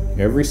degradation.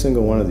 Every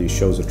single one of these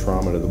shows a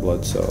trauma to the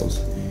blood cells,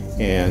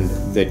 and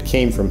that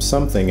came from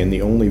something, and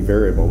the only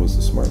variable was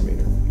the smart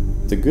meter.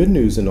 The good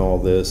news in all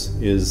this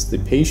is the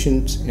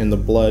patient and the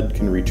blood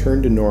can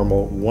return to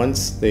normal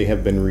once they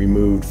have been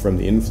removed from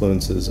the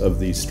influences of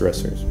these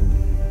stressors.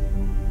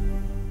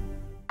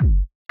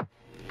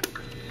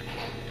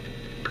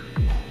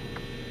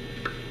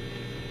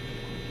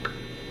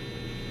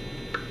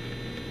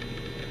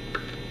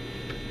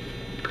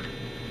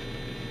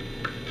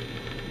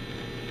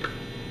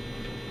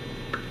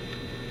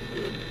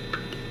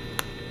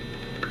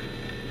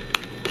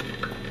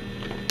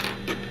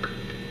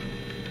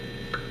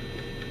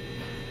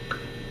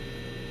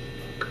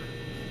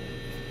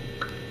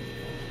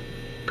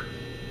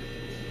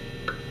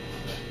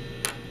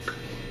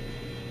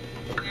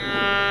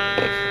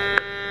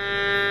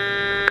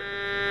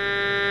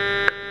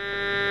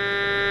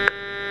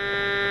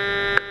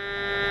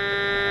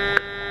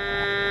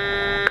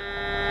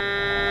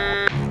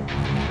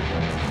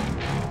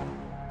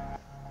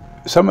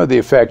 Some of the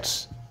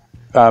effects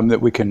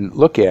that we can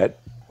look at,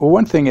 well,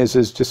 one thing is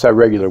just our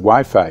regular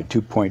Wi-Fi,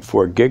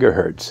 2.4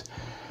 gigahertz.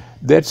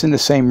 That's in the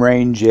same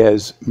range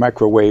as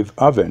microwave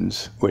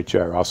ovens, which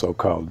are also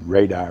called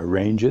radar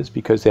ranges,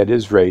 because that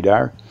is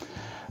radar.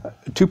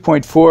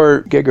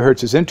 2.4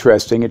 gigahertz is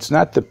interesting. It's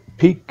not the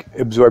peak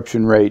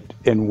absorption rate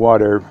in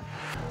water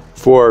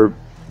for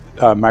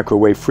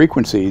microwave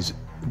frequencies,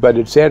 but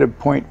it's at a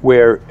point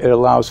where it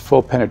allows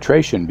full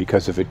penetration,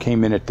 because if it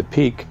came in at the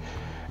peak,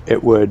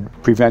 it would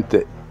prevent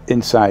the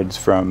insides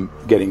from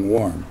getting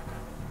warm.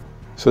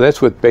 So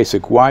that's with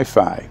basic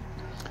Wi-Fi.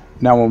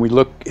 Now when we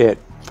look at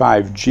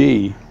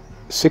 5G,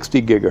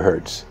 60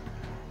 gigahertz,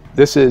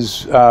 this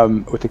is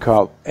what they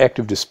call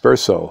active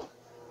dispersal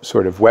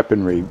sort of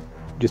weaponry,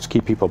 just to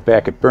keep people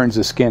back. It burns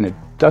the skin. It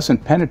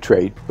doesn't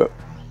penetrate, but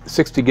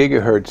 60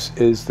 gigahertz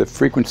is the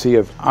frequency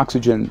of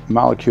oxygen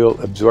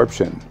molecule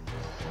absorption.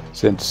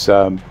 Since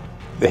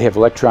they have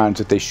electrons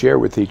that they share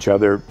with each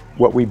other,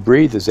 what we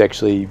breathe is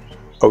actually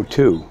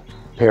O2,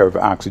 pair of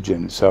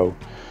oxygen. So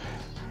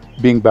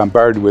being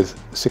bombarded with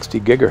 60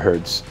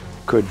 gigahertz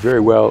could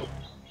very well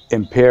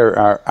impair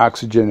our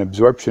oxygen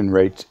absorption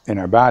rate in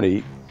our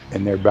body,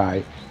 and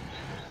thereby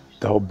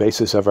the whole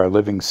basis of our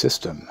living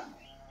system.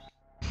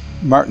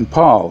 Martin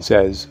Pall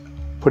says,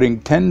 putting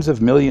tens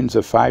of millions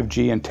of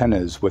 5G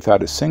antennas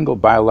without a single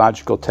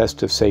biological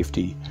test of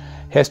safety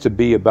has to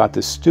be about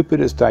the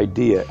stupidest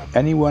idea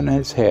anyone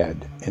has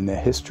had in the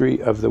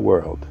history of the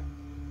world.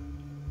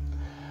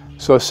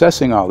 So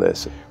assessing all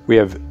this, we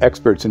have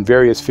experts in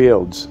various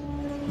fields: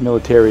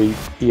 military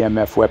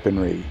EMF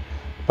weaponry,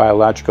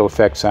 biological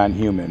effects on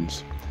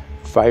humans,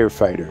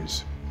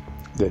 firefighters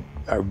that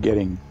are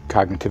getting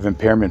cognitive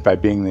impairment by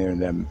being there in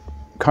them,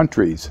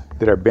 countries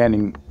that are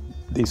banning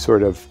these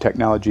sort of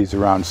technologies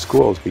around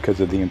schools because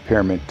of the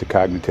impairment to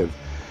cognitive.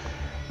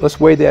 Let's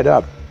weigh that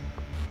up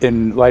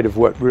in light of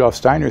what Rudolf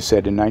Steiner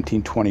said in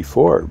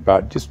 1924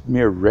 about just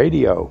mere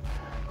radio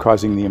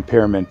causing the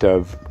impairment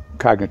of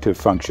cognitive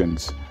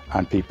functions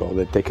on people,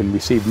 that they can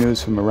receive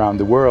news from around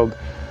the world,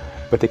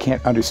 but they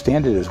can't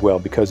understand it as well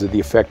because of the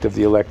effect of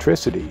the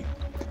electricity.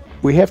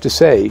 We have to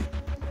say,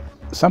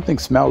 something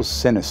smells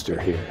sinister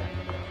here.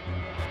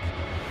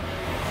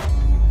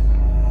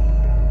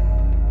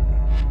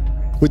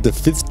 With the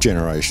 5th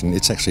generation,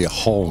 it's actually a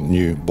whole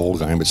new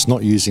ballgame. It's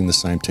not using the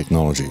same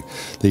technology.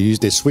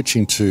 They're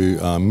switching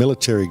to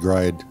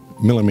military-grade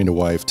millimeter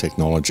wave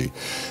technology.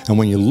 And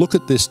when you look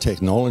at this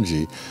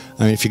technology,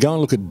 I mean, if you go and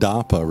look at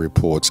DARPA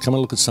reports, come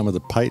and look at some of the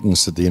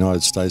patents that the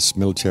United States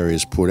military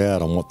has put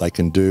out on what they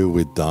can do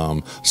with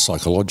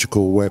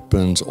psychological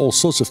weapons, all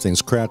sorts of things,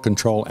 crowd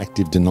control,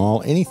 active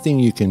denial, anything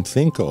you can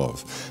think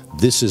of,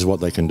 this is what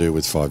they can do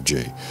with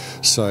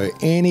 5G. So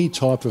any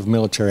type of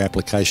military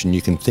application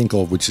you can think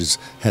of which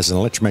has an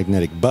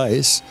electromagnetic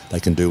base, they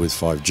can do with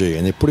 5G.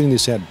 And they're putting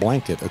this out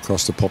blanket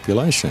across the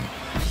population.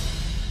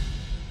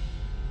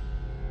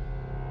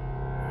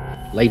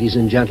 Ladies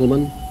and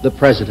gentlemen, the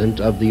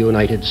President of the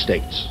United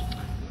States.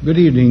 Good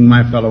evening,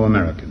 my fellow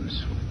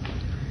Americans.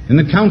 In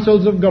the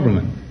councils of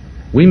government,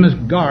 we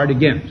must guard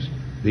against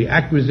the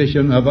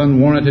acquisition of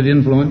unwarranted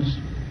influence,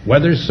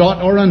 whether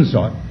sought or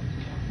unsought,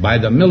 by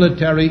the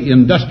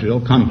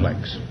military-industrial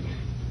complex.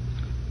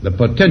 The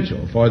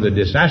potential for the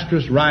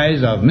disastrous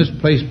rise of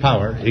misplaced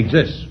power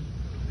exists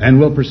and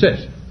will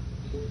persist.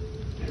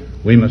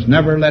 We must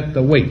never let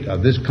the weight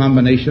of this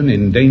combination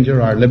endanger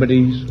our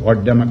liberties or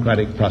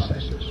democratic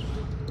processes.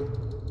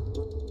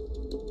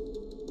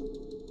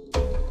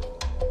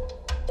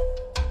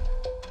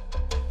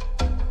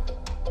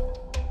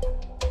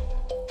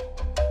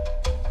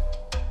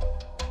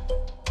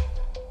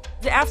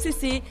 The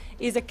FCC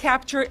is a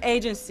capture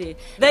agency.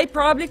 They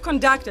probably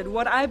conducted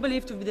what I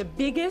believe to be the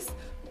biggest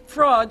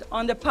fraud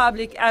on the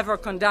public ever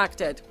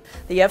conducted.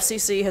 The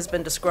FCC has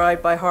been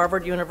described by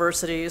Harvard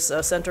University's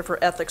Center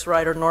for Ethics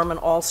writer Norman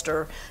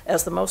Alster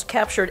as the most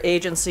captured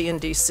agency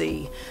in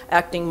DC,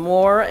 acting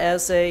more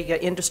as an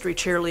industry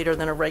cheerleader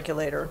than a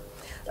regulator.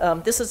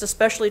 This is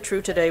especially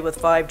true today with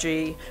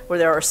 5G, where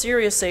there are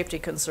serious safety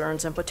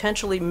concerns and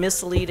potentially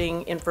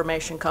misleading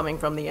information coming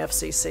from the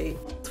FCC.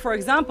 For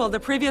example, the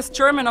previous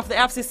chairman of the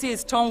FCC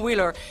is Tom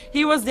Wheeler.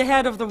 He was the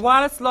head of the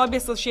Wireless Lobby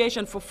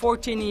Association for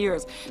 14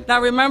 years.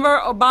 Now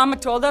remember, Obama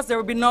told us there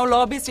would be no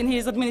lobbyists in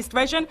his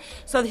administration,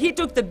 so he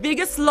took the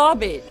biggest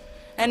lobby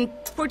and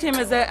put him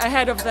as a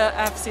head of the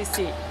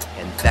FCC.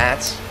 And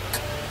that's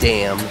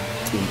damn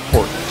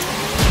important.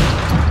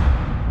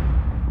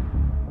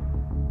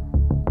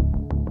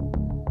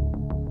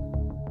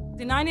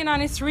 In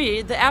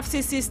 1993, the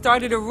FCC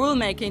started a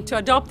rulemaking to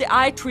adopt the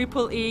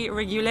IEEE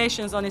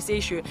regulations on this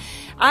issue.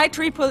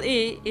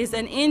 IEEE is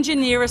an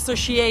engineer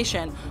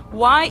association.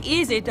 Why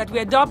is it that we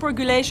adopt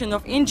regulation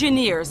of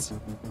engineers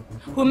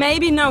who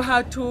maybe know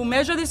how to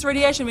measure this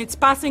radiation when it's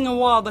passing a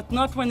wall, but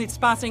not when it's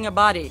passing a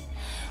body?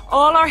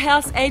 All our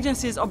health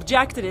agencies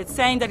objected it,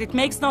 saying that it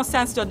makes no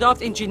sense to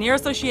adopt engineer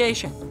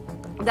association,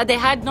 that they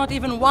had not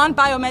even one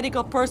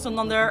biomedical person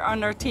on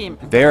their team.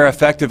 They are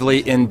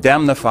effectively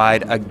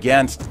indemnified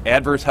against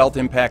adverse health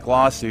impact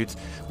lawsuits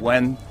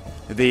when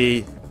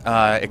the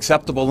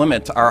acceptable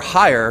limits are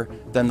higher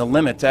than the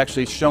limits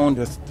actually shown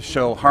to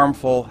show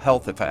harmful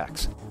health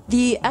effects.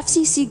 The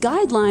FCC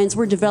guidelines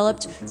were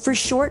developed for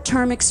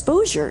short-term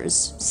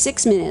exposures,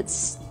 6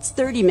 minutes,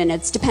 30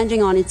 minutes,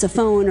 depending on it's a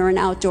phone or an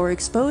outdoor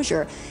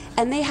exposure.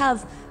 And they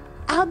have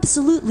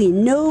absolutely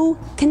no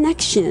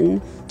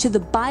connection to the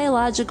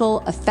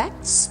biological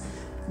effects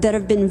that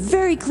have been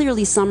very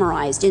clearly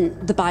summarized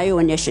in the Bio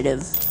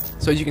Initiative.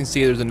 So as you can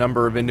see, there's a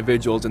number of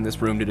individuals in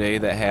this room today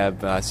that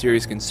have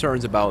serious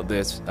concerns about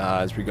this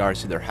as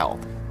regards to their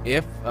health.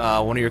 If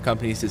one of your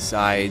companies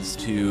decides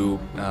to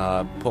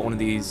put one of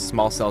these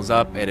small cells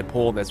up at a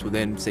pole that's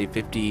within, say,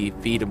 50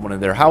 feet of one of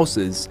their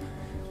houses,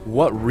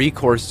 what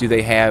recourse do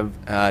they have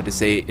to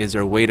say, is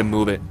there a way to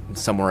move it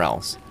somewhere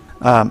else?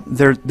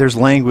 There's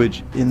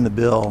language in the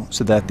bill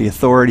so that the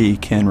authority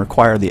can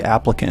require the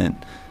applicant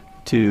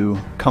to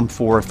come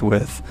forth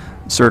with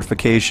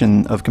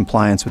certification of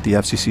compliance with the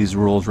FCC's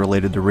rules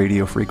related to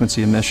radio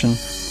frequency emission.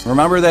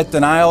 Remember that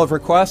denial of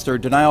request or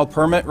denial of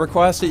permit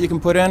request that you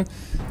can put in?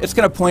 It's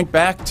going to point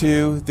back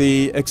to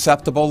the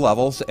acceptable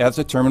levels as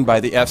determined by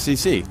the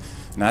FCC.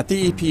 Not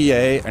the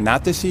EPA or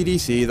not the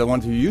CDC, the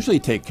ones who usually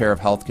take care of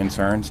health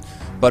concerns,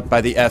 but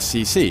by the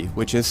FCC,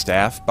 which is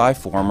staffed by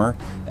former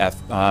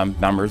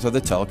members of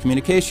the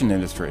telecommunication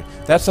industry.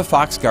 That's the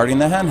fox guarding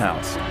the hen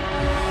house.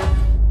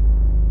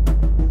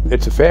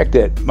 It's a fact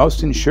that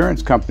most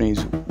insurance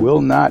companies will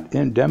not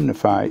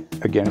indemnify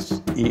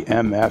against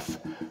EMF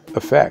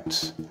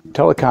effects.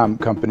 Telecom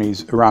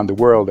companies around the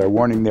world are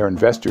warning their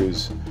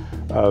investors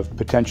of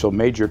potential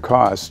major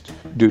costs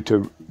due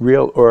to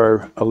real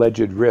or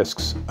alleged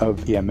risks of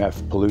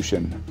EMF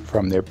pollution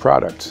from their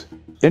products.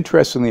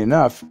 Interestingly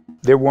enough,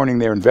 they're warning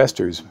their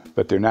investors,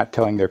 but they're not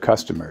telling their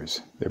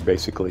customers. They're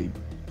basically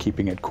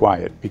keeping it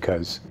quiet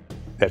because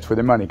that's where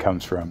their money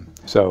comes from.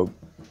 So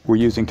we're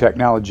using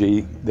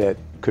technology that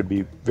could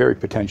be very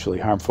potentially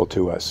harmful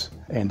to us,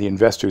 and the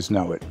investors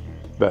know it.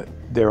 But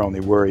their only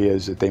worry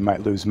is that they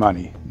might lose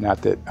money,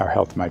 not that our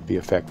health might be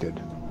affected.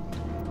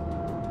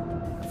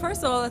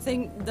 First of all, I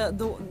think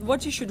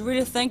what you should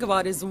really think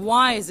about is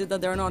why is it that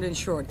they're not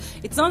insured?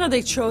 It's not that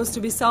they chose to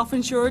be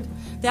self-insured.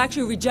 They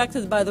actually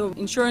rejected by the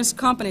insurance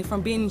company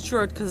from being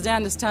insured because they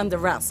understand the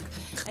risk.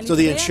 And so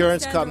the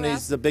insurance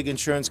companies, the big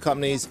insurance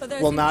companies,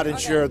 will not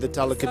insure the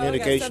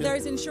telecommunication? So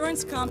there's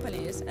insurance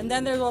companies, and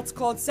then there's what's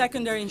called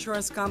secondary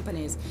insurance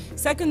companies.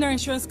 Secondary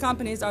insurance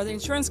companies are the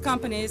insurance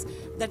companies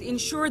that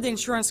insure the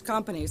insurance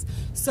companies.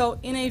 So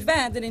in an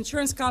event, an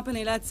insurance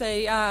company, let's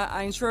say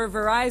I insure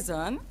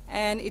Verizon,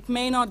 and it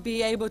may not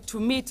be able to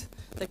meet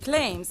the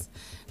claims,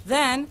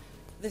 then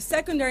the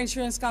secondary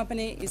insurance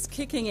company is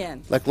kicking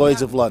in. Like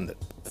Lloyd's of London.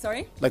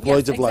 Sorry? Like yes,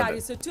 Lloyd's of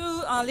exactly. London. So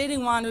two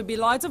leading ones would be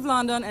Lloyd's of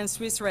London and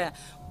Swiss Re.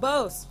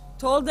 Both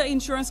told the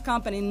insurance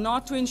company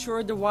not to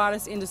insure the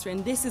wireless industry,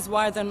 and this is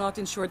why they're not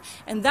insured.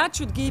 And that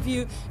should give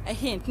you a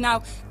hint.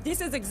 Now, this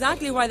is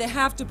exactly why they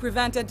have to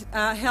prevent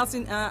a health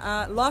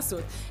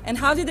lawsuit. And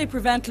how do they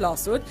prevent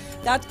lawsuit?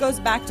 That goes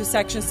back to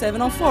Section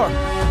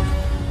 704.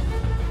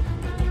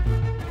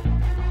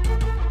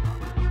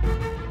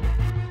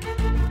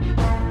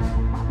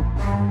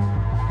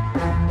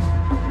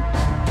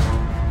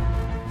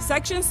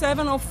 Section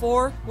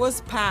 704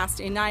 was passed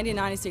in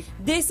 1996.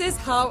 This is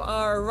how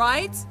our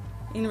rights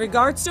in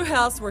regards to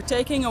health were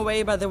taken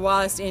away by the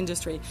wireless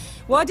industry.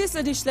 What this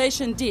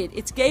legislation did,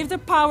 it gave the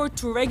power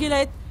to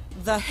regulate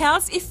the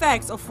health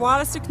effects of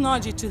wireless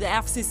technology to the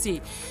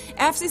FCC.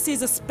 FCC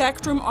is a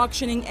spectrum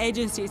auctioning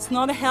agency. It's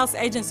not a health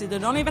agency. They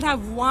don't even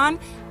have one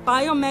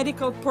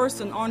biomedical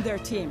person on their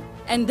team.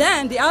 And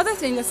then the other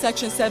thing that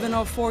Section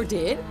 704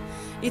 did,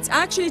 It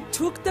actually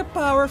took the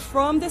power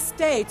from the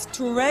states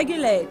to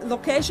regulate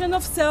location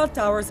of cell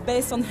towers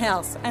based on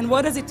health. And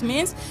what does it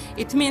mean?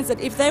 It means that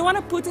if they want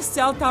to put a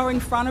cell tower in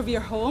front of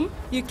your home,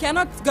 you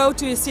cannot go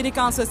to your city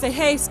council and say,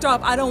 hey,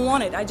 stop, I don't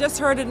want it. I just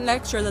heard in a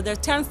lecture that there are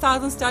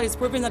 10,000 studies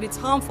proving that it's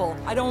harmful.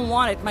 I don't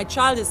want it. My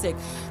child is sick.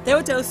 They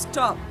will tell you,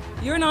 stop.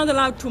 You're not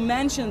allowed to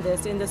mention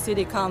this in the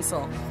city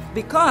council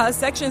because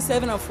Section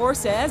 704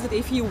 says that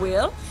if you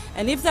will,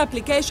 and if the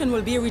application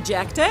will be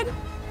rejected,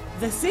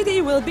 the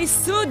city will be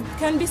sued,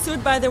 can be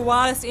sued by the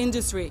wireless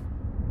industry.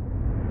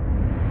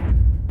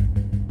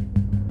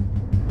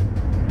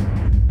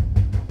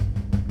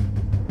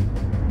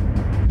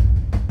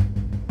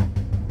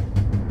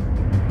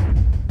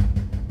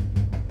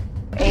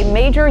 A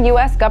major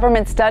U.S.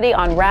 government study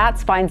on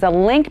rats finds a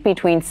link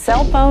between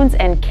cell phones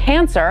and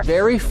cancer.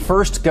 Very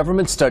first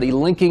government study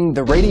linking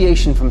the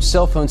radiation from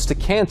cell phones to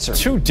cancer.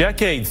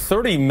 Two-decade,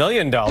 $30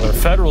 million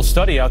federal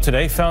study out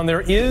today found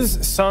there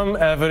is some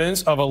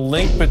evidence of a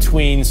link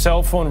between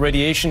cell phone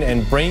radiation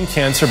and brain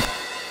cancer.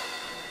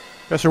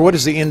 Professor, what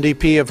is the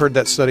NDP? I've heard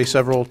that study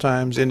several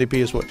times. NDP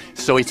is what?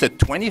 So it's a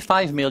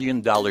 $25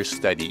 million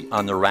study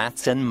on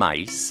rats and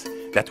mice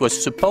that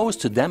was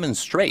supposed to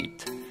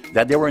demonstrate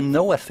that there were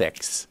no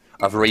effects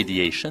of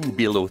radiation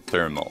below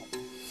thermal.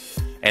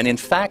 And in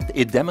fact,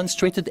 it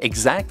demonstrated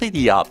exactly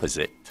the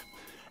opposite.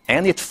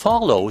 And it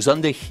follows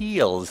on the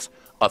heels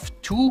of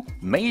two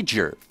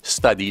major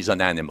studies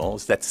on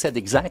animals that said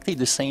exactly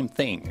the same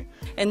thing.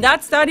 And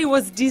that study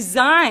was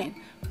designed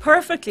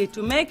perfectly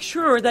to make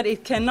sure that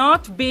it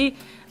cannot be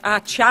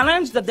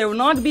challenged, that there will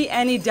not be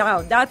any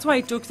doubt. That's why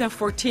it took them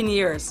 14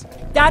 years.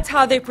 That's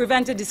how they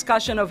prevented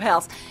discussion of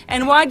health.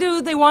 And why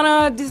do they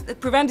want to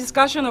prevent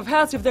discussion of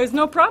health if there's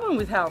no problem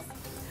with health?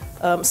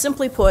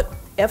 Simply put,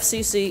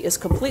 FCC is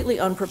completely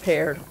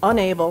unprepared,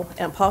 unable,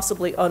 and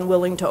possibly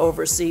unwilling to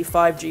oversee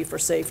 5G for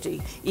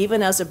safety,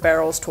 even as it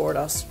barrels toward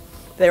us.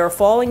 They are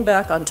falling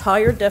back on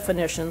tired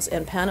definitions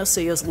and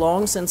panaceas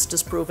long since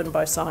disproven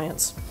by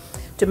science.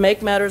 To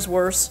make matters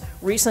worse,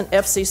 recent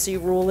FCC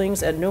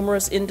rulings and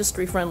numerous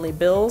industry-friendly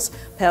bills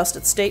passed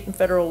at state and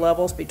federal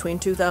levels between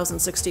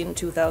 2016 and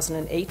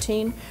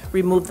 2018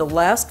 removed the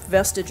last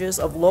vestiges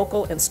of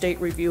local and state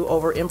review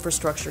over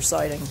infrastructure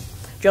siting,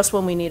 just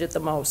when we need it the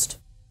most.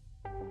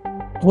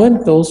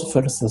 When those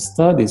first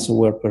studies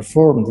were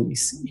performed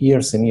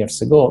years and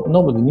years ago,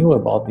 nobody knew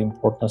about the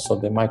importance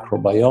of the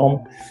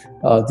microbiome,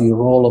 the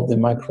role of the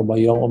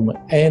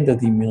microbiome and the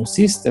immune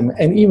system,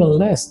 and even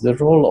less the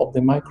role of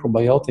the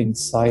microbiota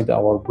inside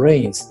our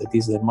brains, that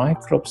is, the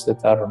microbes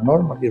that are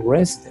normally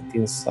resident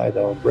inside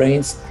our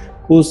brains,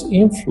 whose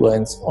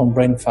influence on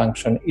brain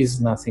function is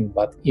nothing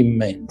but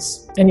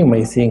immense. And you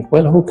may think,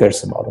 well, who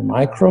cares about the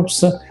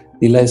microbes?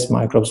 The less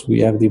microbes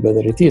we have, the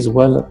better it is.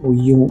 Well,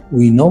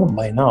 we know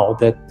by now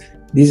that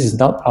this is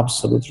not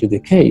absolutely the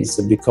case,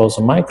 because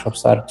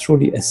microbes are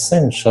truly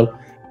essential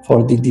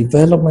for the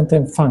development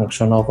and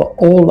function of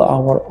all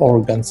our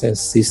organs and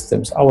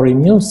systems. Our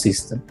immune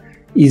system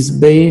is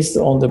based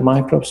on the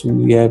microbes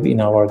we have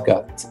in our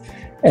gut.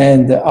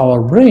 And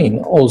our brain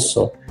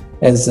also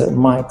has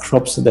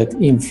microbes that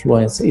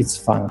influence its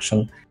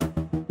function.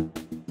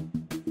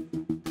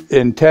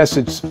 In tests,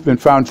 it's been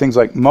found things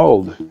like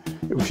mold.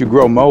 If you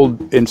grow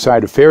mold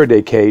inside a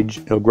Faraday cage,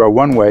 it'll grow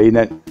one way, and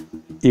then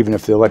even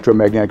if the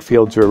electromagnetic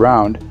fields are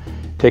around,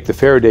 take the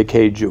Faraday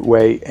cage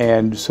away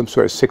and some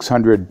sort of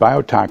 600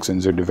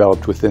 biotoxins are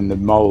developed within the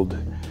mold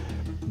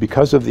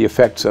because of the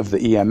effects of the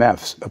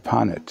EMFs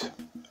upon it.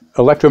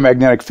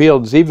 Electromagnetic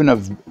fields, even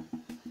of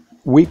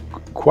weak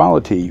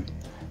quality,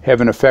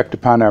 have an effect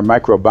upon our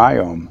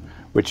microbiome,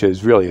 which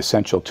is really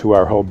essential to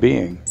our whole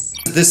being.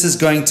 This is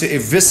going to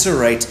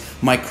eviscerate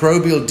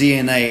microbial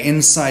DNA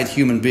inside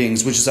human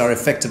beings, which is our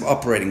effective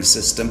operating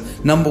system,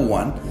 number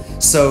one.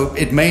 So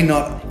it may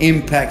not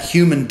impact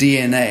human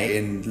DNA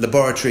in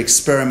laboratory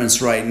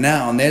experiments right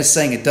now, and they're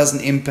saying it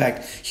doesn't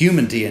impact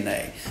human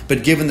DNA.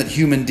 But given that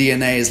human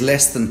DNA is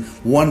less than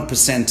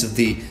 1% of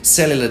the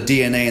cellular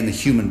DNA in the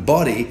human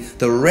body,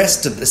 the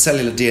rest of the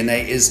cellular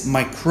DNA is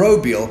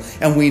microbial,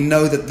 and we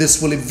know that this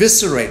will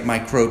eviscerate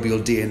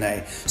microbial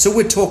DNA. So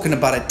we're talking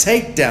about a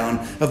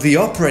takedown of the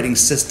operating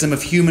system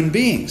of human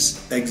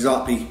beings. Exactly.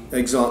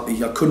 I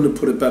couldn't have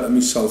put it better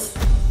myself.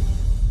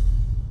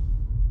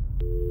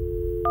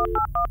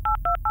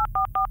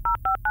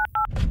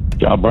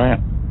 John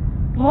Brandt.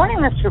 Good morning,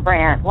 Mr.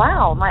 Brandt.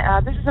 Wow,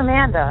 this is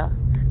Amanda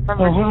from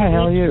Virginia. Hi,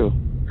 how are you?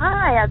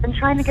 Hi, I've been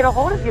trying to get a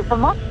hold of you for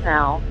months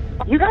now.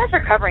 You guys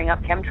are covering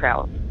up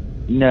chemtrails.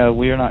 No,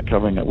 we are not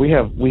covering it. We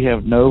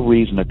have no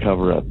reason to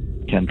cover up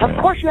chemtrails.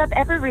 Of course, you have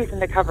every reason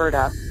to cover it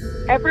up.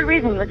 Every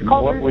reason. It's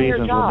called losing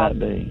your job. What reasons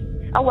would that be?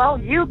 Oh,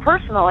 well, you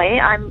personally,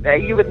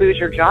 you would lose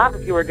your job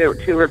if you were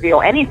to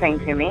reveal anything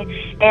to me,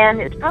 and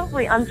it's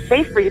probably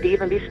unsafe for you to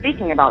even be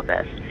speaking about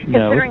this,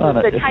 considering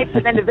the types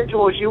of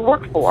individuals you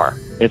work for.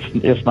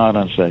 It's not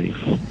unsafe.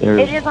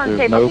 It is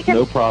unsafe. There's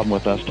no problem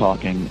with us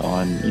talking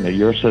on,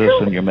 you're a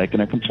citizen, you're making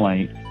a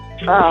complaint.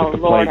 Oh,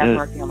 Lord, have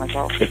mercy on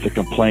myself. It's a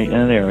complaint in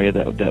an area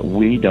that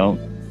we don't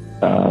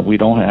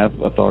have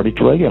authority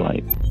to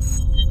regulate.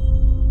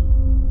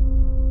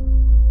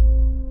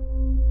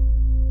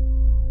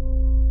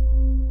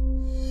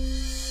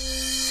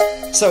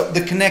 So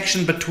the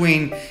connection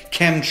between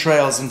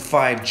chemtrails and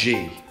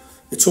 5G.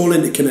 It's all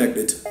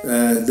interconnected.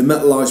 The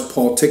metallized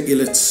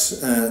particulates,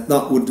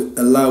 that would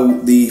allow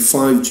the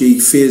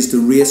 5G phased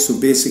array, so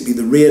basically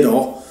the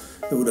radar,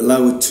 that would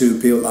allow it to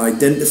be able to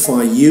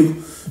identify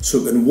you, so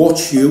it can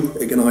watch you,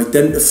 it can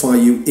identify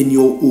you in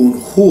your own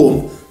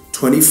home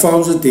 24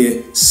 hours a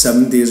day,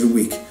 7 days a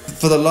week.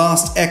 For the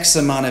last X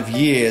amount of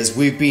years,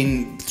 we've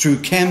been through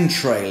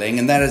chemtrailing,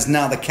 and that is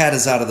now the cat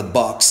is out of the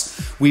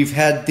box. We've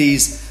had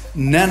these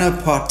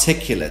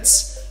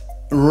nanoparticulates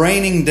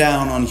raining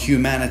down on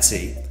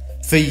humanity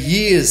for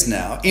years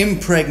now,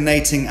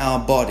 impregnating our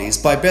bodies,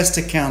 by best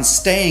accounts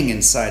staying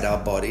inside our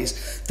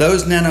bodies.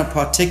 Those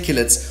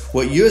nanoparticulates,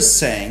 what you're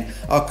saying,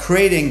 are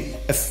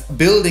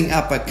building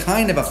up a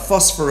kind of a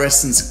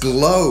phosphorescence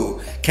glow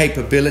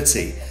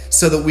capability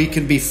so that we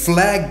can be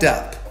flagged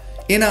up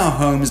in our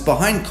homes,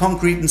 behind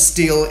concrete and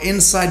steel,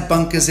 inside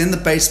bunkers, in the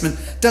basement,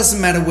 doesn't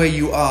matter where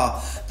you are.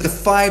 The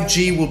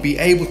 5G will be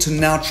able to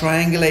now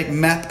triangulate,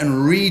 map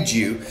and read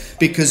you,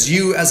 because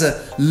you as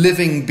a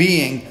living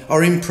being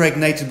are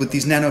impregnated with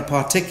these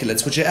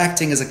nanoparticulates, which are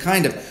acting as a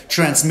kind of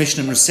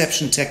transmission and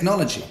reception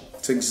technology.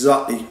 It's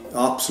exactly,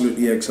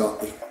 absolutely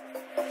exactly.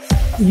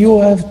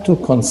 You have to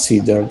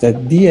consider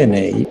that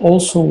DNA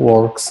also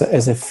works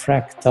as a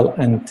fractal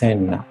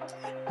antenna,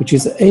 which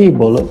is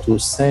able to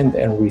send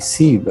and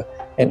receive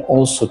and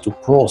also to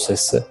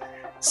process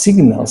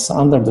signals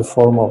under the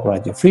form of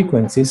radio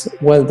frequencies.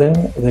 Well,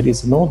 then there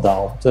is no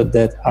doubt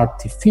that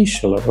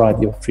artificial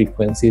radio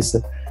frequencies,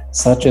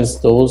 such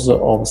as those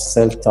of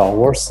cell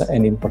towers,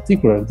 and in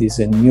particular these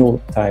new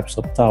types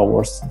of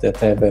towers that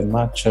have a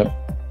much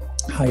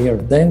higher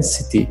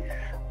density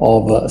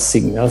of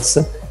signals,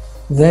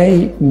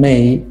 they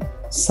may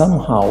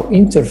somehow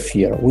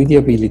interfere with the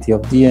ability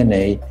of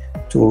DNA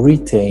to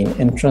retain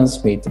and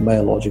transmit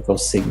biological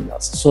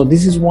signals. So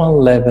this is one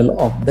level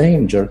of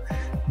danger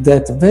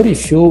that very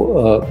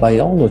few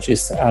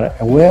biologists are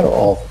aware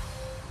of.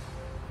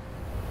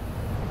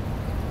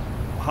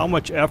 How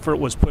much effort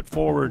was put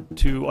forward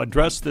to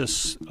address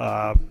this,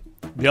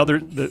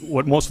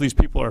 what most of these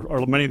people are,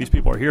 or many of these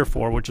people are here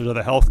for, which are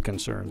the health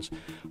concerns?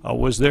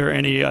 Was there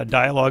any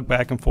dialogue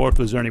back and forth?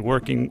 Was there any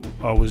working,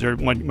 was there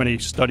many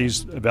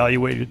studies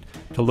evaluated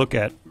to look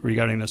at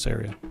regarding this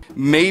area?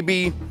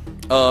 Maybe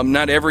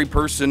not every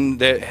person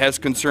that has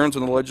concerns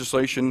on the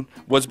legislation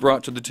was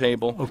brought to the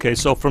table. Okay,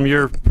 so from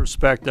your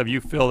perspective,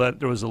 you feel that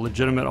there was a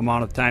legitimate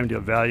amount of time to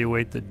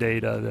evaluate the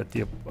data that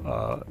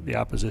the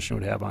opposition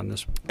would have on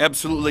this?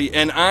 Absolutely,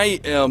 and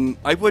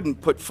I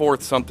wouldn't put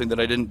forth something that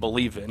I didn't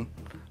believe in.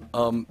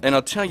 And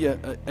I'll tell you,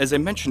 as I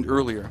mentioned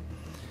earlier,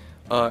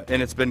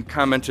 and it's been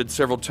commented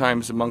several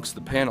times amongst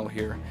the panel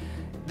here,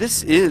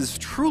 this is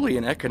truly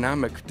an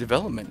economic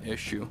development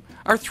issue.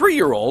 Our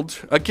 3-year-old,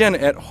 again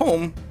at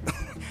home,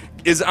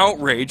 is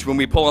outraged when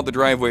we pull out the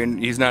driveway and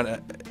he's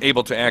not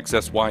able to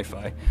access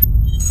Wi-Fi.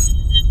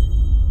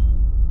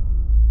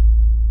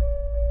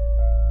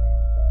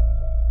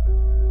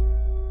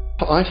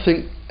 I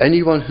think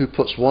anyone who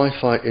puts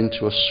Wi-Fi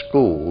into a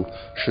school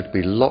should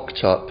be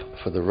locked up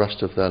for the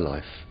rest of their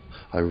life.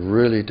 I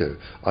really do.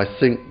 I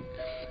think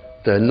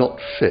they're not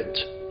fit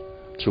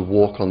to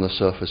walk on the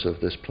surface of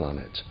this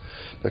planet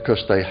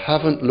because they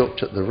haven't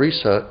looked at the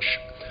research,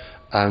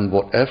 and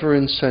whatever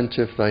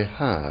incentive they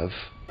have,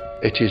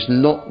 it is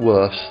not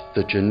worth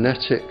the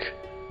genetic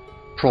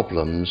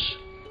problems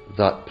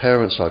that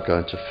parents are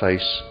going to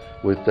face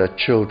with their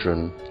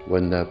children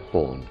when they're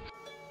born.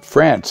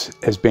 France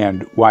has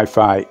banned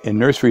Wi-Fi in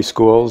nursery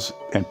schools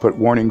and put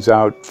warnings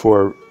out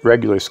for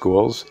regular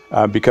schools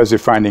because they're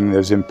finding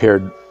there's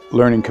impaired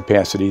learning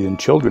capacity in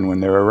children when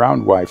they're around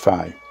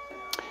Wi-Fi.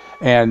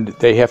 And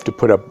they have to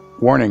put up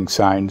warning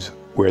signs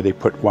where they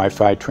put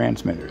Wi-Fi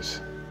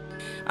transmitters.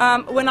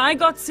 When I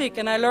got sick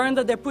and I learned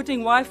that they're putting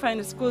Wi-Fi in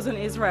the schools in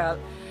Israel,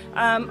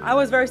 I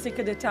was very sick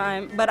at the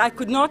time, but I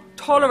could not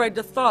tolerate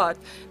the thought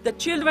that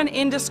children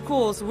in the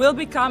schools will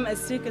become as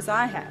sick as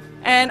I have.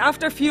 And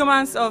after a few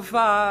months of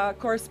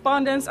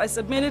correspondence, I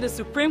submitted a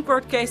Supreme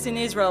Court case in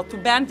Israel to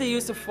ban the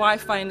use of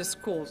Wi-Fi in the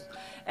schools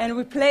and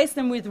replace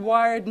them with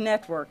wired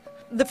network.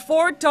 The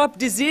 4 top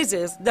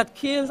diseases that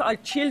kill our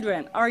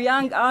children, our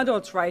young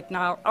adults right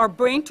now, are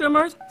brain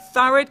tumors,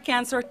 thyroid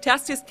cancer,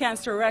 testis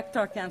cancer,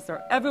 rectal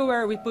cancer,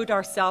 everywhere we put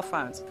our cell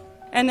phones.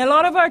 And a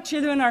lot of our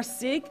children are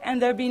sick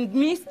and they're being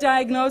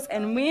misdiagnosed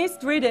and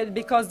mistreated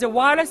because the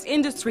wireless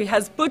industry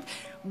has put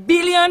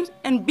billions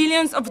and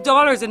billions of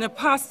dollars in the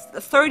past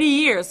 30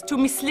 years to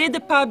mislead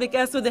the public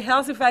as to the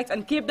health effects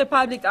and keep the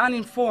public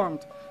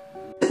uninformed.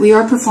 We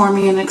are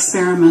performing an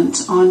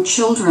experiment on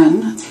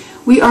children.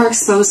 We are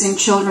exposing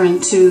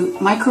children to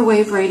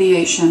microwave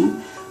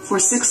radiation for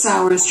 6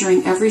 hours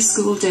during every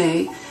school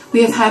day.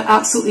 We have had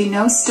absolutely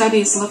no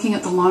studies looking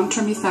at the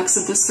long-term effects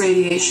of this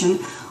radiation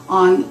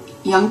on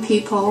young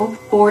people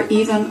or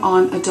even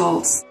on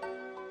adults.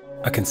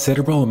 A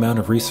considerable amount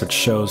of research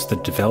shows the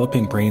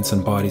developing brains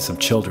and bodies of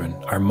children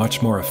are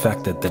much more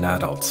affected than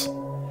adults.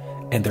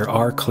 And there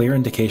are clear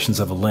indications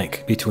of a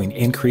link between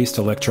increased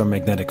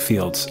electromagnetic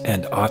fields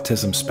and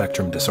autism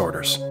spectrum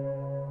disorders.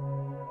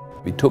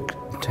 We took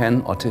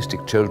 10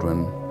 autistic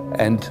children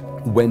and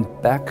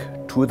went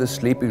back to the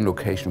sleeping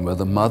location where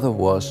the mother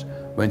was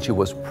when she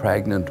was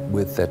pregnant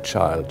with that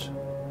child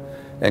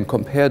and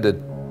compared it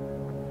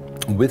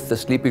with the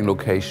sleeping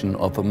location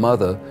of a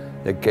mother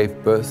that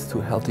gave birth to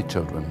healthy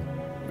children.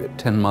 We had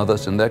 10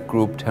 mothers in that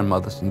group, 10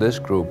 mothers in this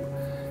group,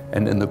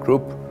 and in the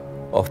group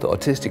of the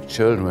autistic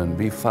children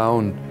we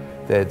found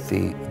that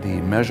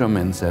the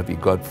measurements that we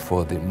got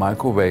for the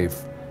microwave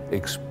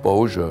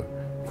exposure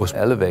was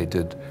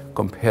elevated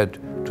compared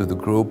to the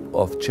group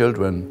of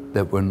children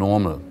that were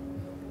normal.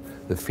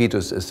 The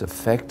fetus is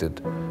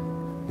affected.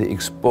 The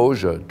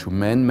exposure to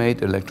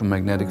man-made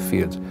electromagnetic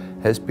fields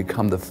has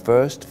become the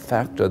first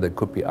factor that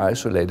could be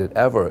isolated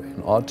ever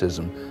in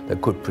autism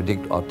that could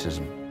predict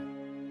autism.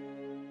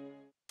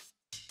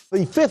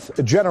 The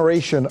fifth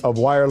generation of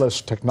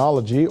wireless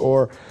technology,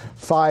 or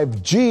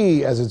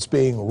 5G as it's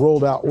being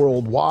rolled out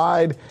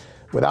worldwide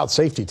without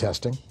safety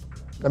testing.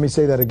 Let me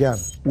say that again,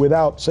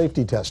 without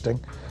safety testing.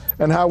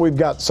 And how we've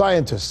got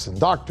scientists and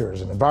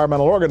doctors and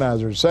environmental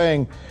organizers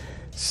saying,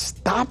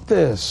 stop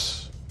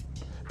this.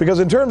 Because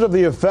in terms of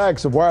the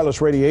effects of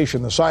wireless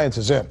radiation, the science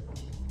is in.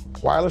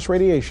 Wireless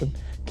radiation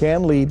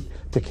can lead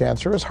to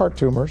cancerous heart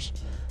tumors,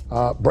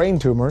 brain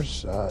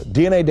tumors,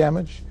 DNA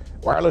damage.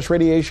 Wireless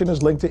radiation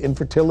is linked to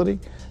infertility,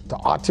 to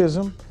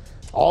autism,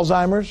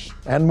 Alzheimer's,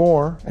 and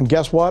more. And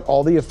guess what?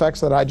 All the effects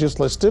that I just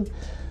listed,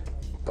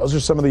 those are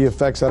some of the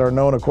effects that are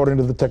known according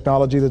to the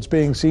technology that's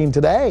being seen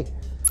today.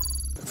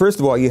 First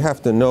of all, you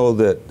have to know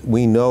that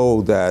we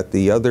know that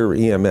the other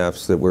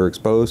EMFs that we're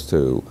exposed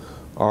to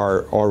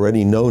are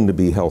already known to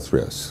be health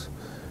risks.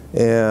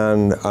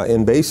 And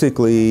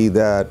basically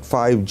that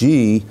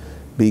 5G,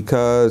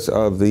 because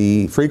of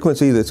the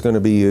frequency that's going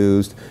to be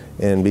used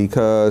and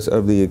because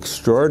of the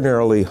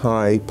extraordinarily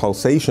high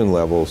pulsation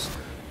levels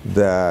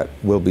that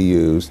will be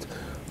used,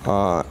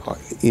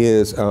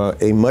 is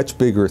a much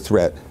bigger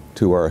threat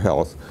to our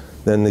health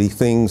than the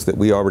things that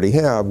we already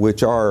have,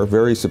 which are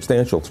very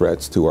substantial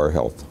threats to our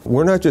health.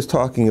 We're not just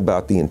talking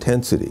about the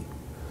intensity.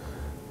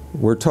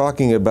 We're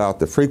talking about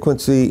the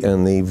frequency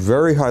and the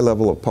very high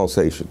level of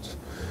pulsations.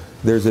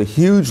 There's a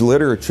huge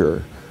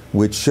literature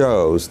which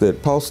shows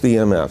that pulsed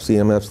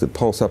EMFs that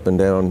pulse up and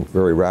down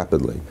very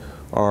rapidly,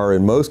 are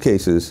in most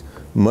cases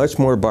much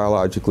more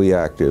biologically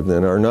active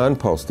than our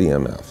non-pulsed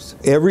EMFs.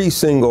 Every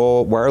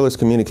single wireless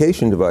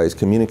communication device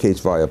communicates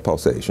via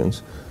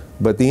pulsations,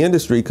 but the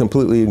industry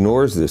completely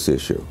ignores this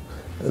issue.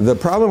 The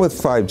problem with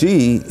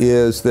 5G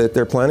is that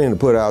they're planning to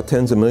put out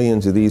tens of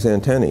millions of these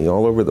antennae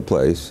all over the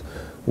place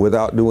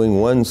without doing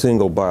one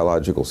single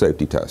biological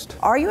safety test.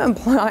 Are you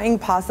implying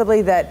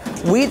possibly that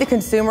we, the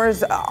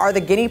consumers, are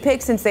the guinea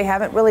pigs since they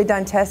haven't really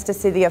done tests to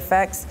see the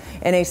effects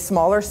in a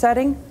smaller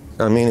setting?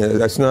 I mean,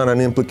 that's not an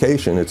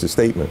implication, it's a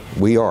statement.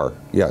 We are,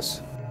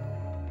 yes.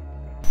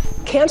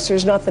 Cancer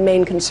is not the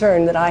main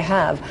concern that I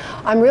have.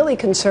 I'm really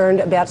concerned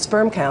about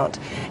sperm count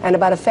and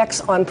about effects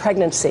on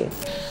pregnancy.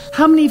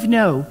 How many of you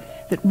know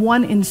that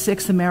 1 in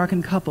 6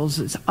 American couples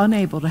is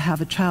unable to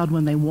have a child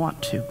when they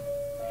want to?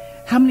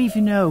 How many of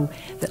you know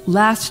that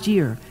last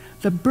year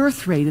the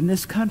birth rate in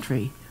this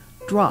country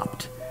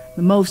dropped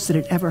the most that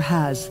it ever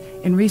has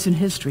in recent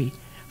history,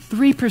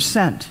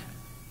 3%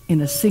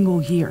 in a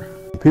single year?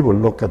 People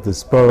look at the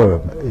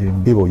sperm,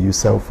 and people use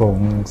cell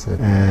phones,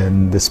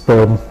 and the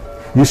sperm,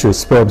 usually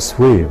sperm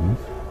swim,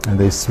 and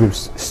they swim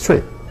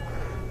straight.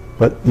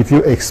 But if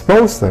you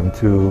expose them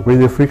to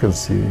radio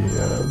frequency,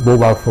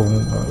 mobile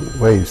phone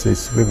waves, they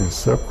swim in a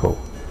circle.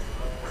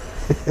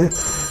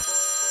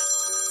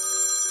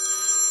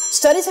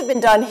 Studies have been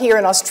done here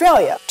in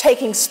Australia,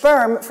 taking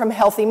sperm from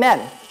healthy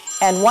men.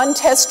 And one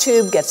test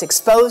tube gets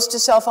exposed to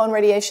cell phone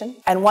radiation,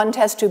 and one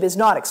test tube is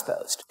not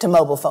exposed to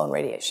mobile phone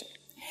radiation.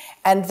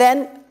 And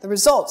then the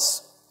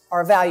results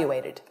are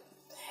evaluated.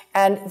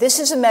 And this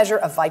is a measure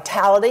of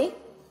vitality.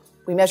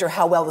 We measure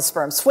how well the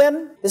sperm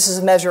swim. This is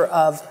a measure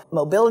of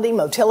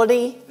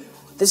motility.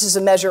 This is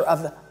a measure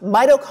of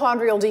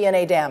mitochondrial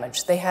DNA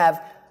damage. They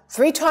have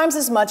 3 times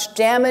as much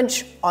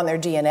damage on their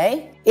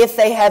DNA if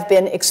they have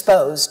been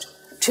exposed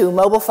to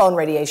mobile phone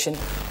radiation.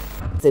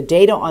 The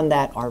data on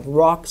that are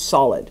rock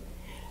solid.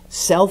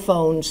 Cell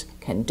phones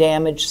can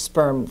damage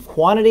sperm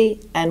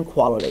quantity and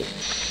quality.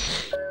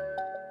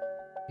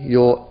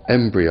 Your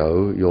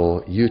embryo,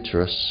 your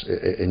uterus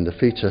in the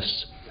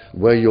fetus,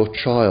 where your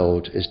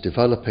child is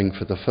developing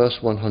for the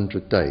first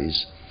 100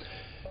 days,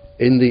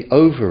 in the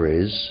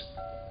ovaries,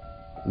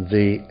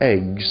 the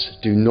eggs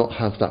do not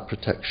have that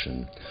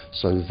protection.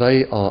 So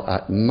they are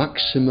at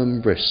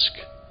maximum risk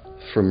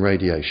from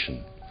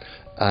radiation.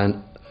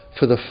 And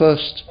for the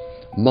first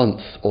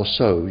month or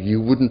so, you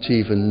wouldn't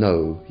even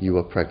know you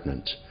were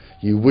pregnant.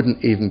 You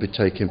wouldn't even be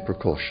taking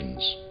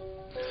precautions.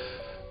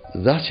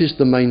 That is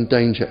the main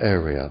danger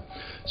area.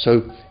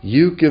 So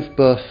you give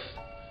birth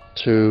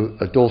to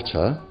a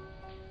daughter,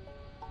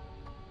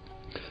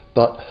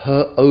 but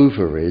her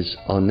ovaries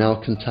are now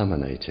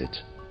contaminated.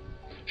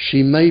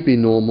 She may be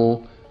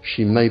normal,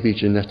 she may be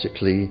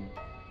genetically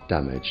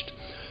damaged,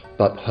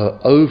 but her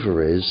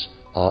ovaries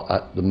are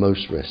at the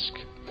most risk.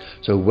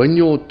 So when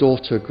your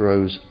daughter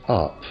grows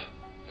up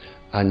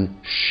and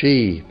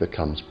she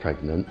becomes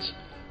pregnant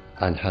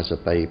and has a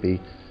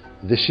baby,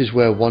 this is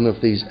where one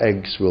of these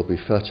eggs will be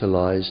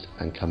fertilized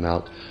and come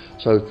out.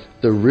 So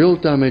the real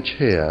damage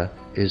here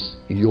is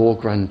your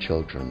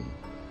grandchildren.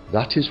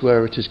 That is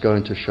where it is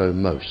going to show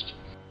most.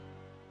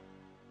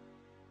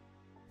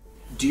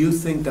 Do you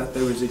think that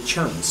there is a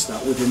chance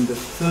that within the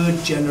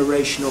third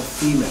generation of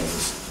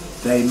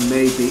females, they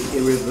may be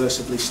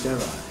irreversibly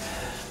sterile?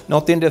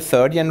 Not in the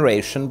third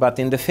generation, but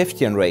in the fifth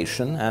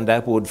generation, and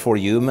that would for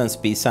humans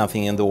be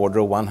something in the order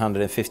of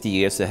 150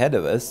 years ahead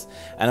of us.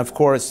 And of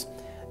course,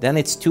 then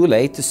it's too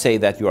late to say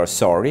that you are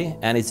sorry,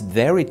 and it's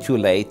very too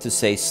late to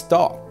say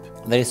stop.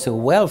 There is a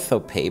wealth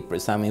of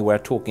papers. I mean, we're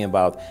talking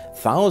about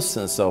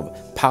thousands of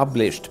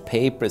published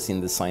papers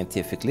in the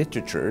scientific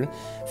literature,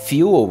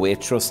 few of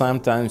which, or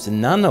sometimes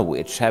none of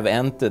which, have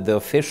entered the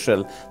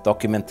official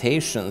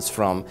documentations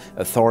from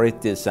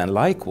authorities and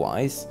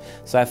likewise.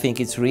 So I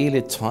think it's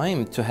really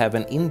time to have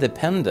an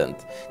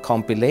independent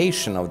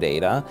compilation of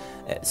data.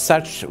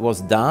 Such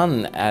was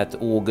done at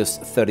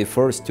August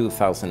 31st,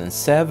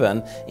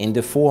 2007 in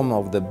the form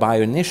of the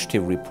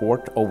Bioinitiative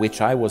report, of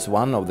which I was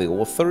one of the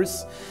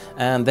authors.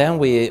 And then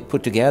we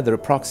put together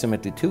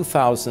approximately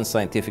 2,000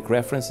 scientific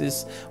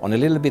references on a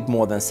little bit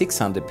more than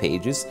 600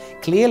 pages,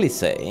 clearly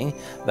saying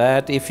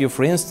that if you,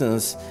 for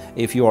instance,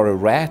 if you are a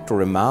rat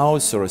or a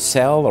mouse or a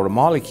cell or a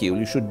molecule,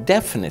 you should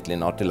definitely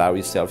not allow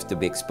yourself to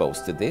be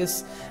exposed to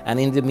this. And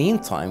in the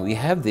meantime, we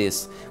have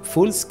this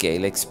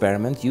full-scale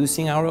experiment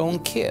using our own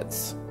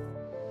kids.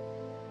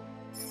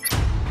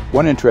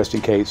 One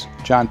interesting case,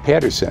 John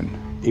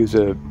Patterson, he was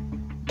a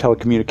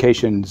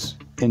telecommunications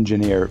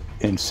engineer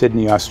in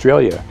Sydney,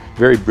 Australia.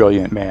 Very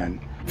brilliant man.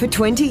 For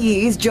 20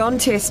 years, John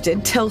tested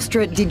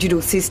Telstra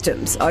digital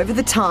systems. Over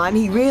the time,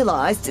 he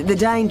realised the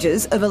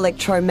dangers of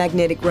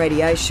electromagnetic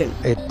radiation.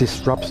 It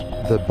disrupts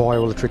the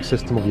bioelectric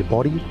system of your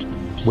body,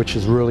 which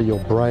is really your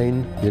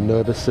brain, your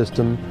nervous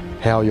system,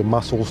 how your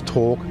muscles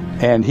talk.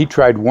 And he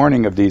tried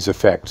warning of these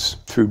effects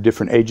through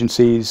different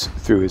agencies,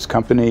 through his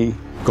company.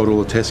 Got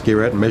all the test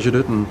gear out and measured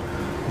it and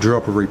drew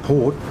up a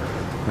report,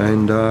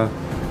 and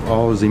I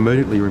was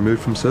immediately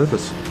removed from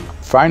service.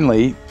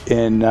 Finally,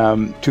 in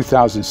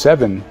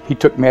 2007, he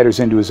took matters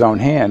into his own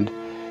hand.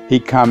 He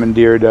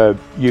commandeered a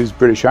used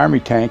British Army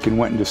tank and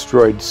went and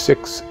destroyed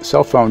 6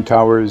 cell phone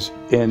towers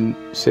in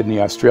Sydney,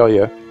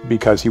 Australia,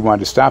 because he wanted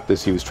to stop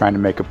this. He was trying to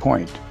make a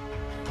point.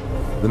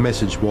 The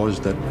message was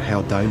that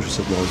how dangerous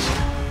it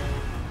was.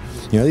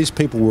 You know, these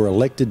people were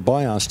elected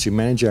by us to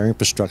manage our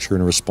infrastructure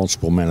in a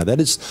responsible manner.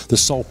 That is the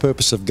sole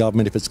purpose of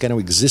government if it's going to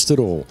exist at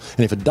all.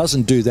 And if it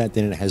doesn't do that,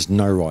 then it has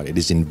no right. It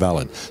is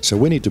invalid. So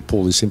we need to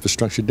pull this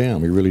infrastructure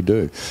down. We really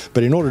do.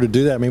 But in order to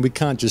do that, I mean, we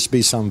can't just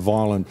be some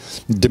violent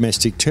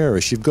domestic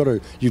terrorist. You've got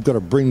to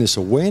bring this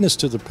awareness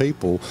to the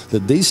people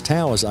that these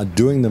towers are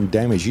doing them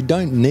damage. You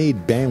don't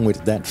need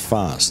bandwidth that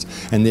fast.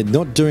 And they're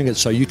not doing it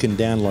so you can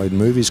download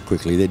movies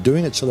quickly. They're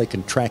doing it so they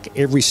can track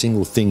every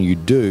single thing you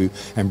do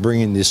and bring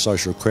in this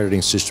social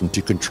crediting system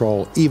to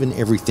control even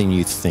everything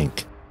you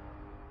think.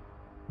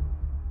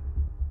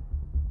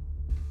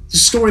 There's a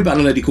story about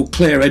a lady called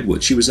Claire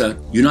Edwards. She was a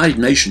United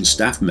Nations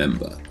staff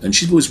member, and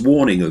she was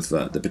warning of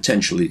the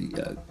potentially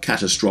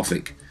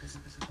catastrophic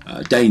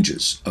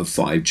dangers of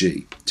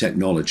 5G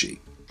technology.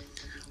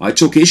 I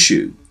took the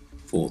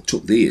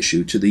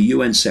issue to the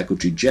UN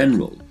Secretary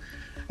General,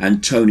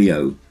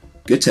 Antonio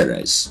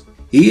Guterres.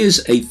 He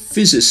is a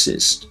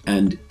physicist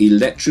and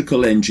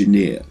electrical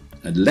engineer,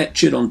 and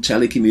lectured on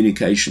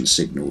telecommunication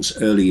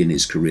signals early in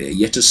his career,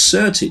 yet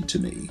asserted to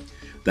me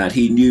that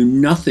he knew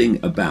nothing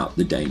about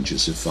the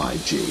dangers of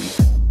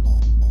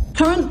 5G.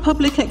 Current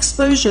public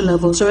exposure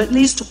levels are at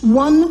least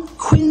 1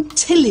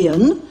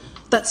 quintillion,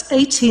 that's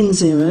 18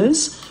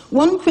 zeros,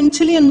 1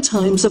 quintillion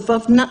times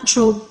above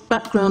natural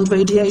background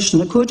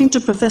radiation, according to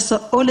Professor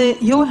Olle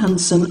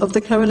Johansson of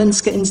the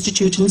Karolinska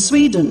Institute in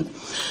Sweden.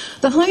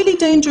 The highly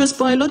dangerous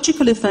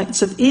biological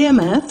effects of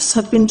EMFs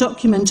have been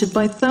documented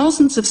by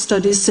thousands of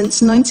studies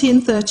since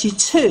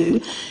 1932,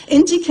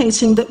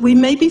 indicating that we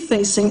may be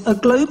facing a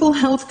global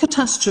health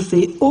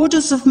catastrophe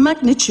orders of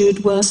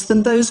magnitude worse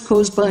than those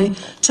caused by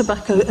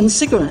tobacco and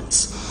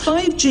cigarettes.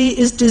 5G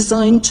is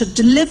designed to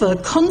deliver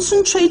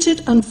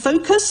concentrated and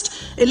focused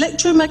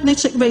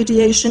electromagnetic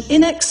radiation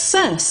in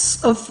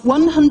excess of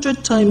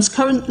 100 times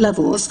current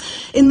levels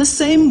in the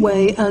same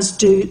way as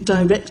do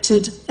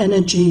directed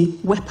energy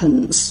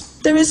weapons.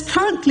 There is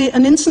currently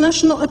an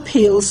international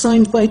appeal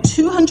signed by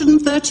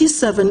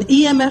 237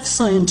 EMF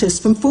scientists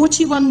from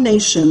 41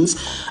 nations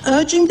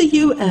urging the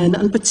UN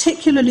and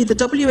particularly the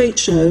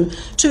WHO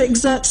to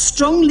exert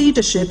strong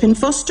leadership in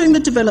fostering the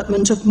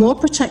development of more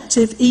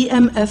protective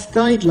EMF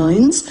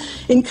guidelines,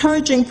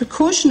 encouraging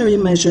precautionary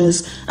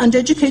measures and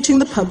educating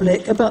the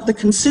public about the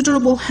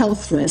considerable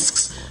health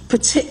risks,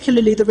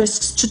 particularly the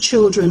risks to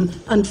children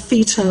and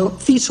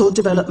fetal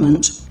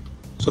development.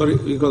 Sorry,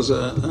 because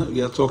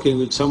we are talking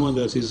with someone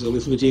that is a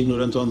little bit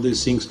ignorant on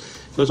these things.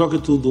 We're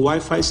talking to the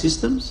Wi-Fi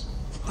systems.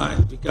 I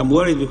become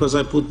worried because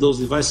I put those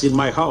devices in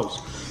my house.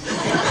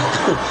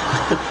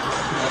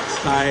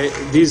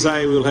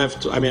 I will have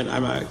to,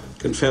 I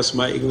confess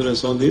my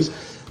ignorance on this.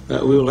 We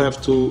will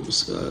have to,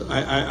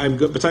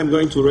 but I'm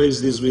going to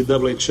raise this with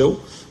WHO,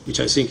 which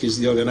I think is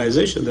the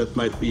organization that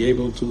might be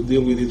able to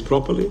deal with it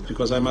properly,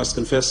 because I must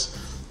confess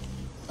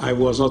I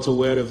was not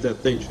aware of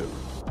that danger.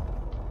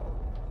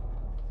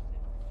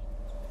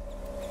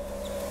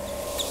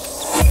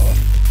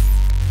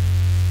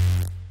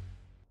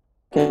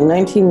 In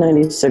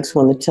 1996,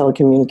 when the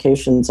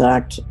Telecommunications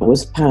Act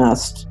was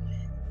passed,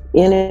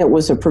 in it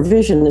was a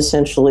provision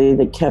essentially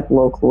that kept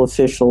local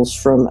officials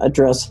from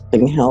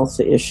addressing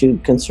health issue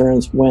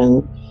concerns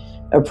when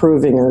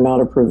approving or not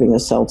approving a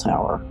cell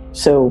tower.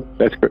 So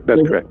that's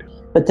correct.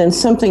 But then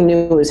something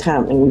new is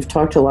happening. We've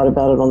talked a lot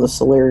about it on the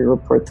Solari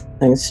report,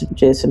 thanks to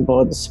Jason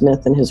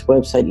Bogdan-Smith and his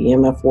website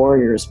EMF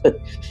Warriors. But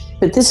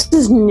this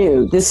is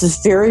new. This is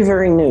very,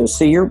 very new.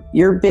 So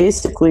you're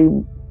basically,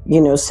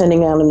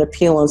 sending out an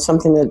appeal on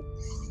something that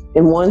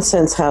in one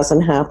sense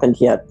hasn't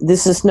happened yet.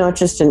 This is not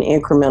just an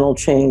incremental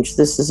change.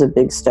 This is a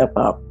big step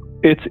up.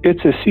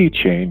 It's a sea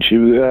change.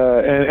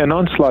 An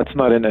onslaught's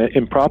not an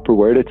improper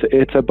word.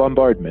 It's a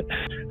bombardment.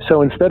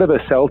 So instead of a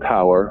cell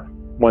tower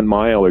 1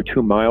 mile or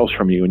 2 miles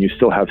from you and you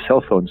still have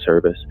cell phone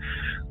service,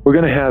 we're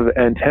going to have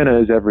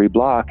antennas every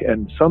block,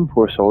 and some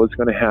poor soul is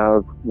going to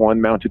have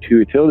one mounted to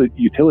a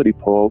utility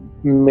pole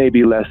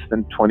maybe less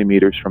than 20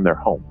 meters from their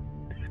home.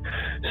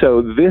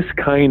 So this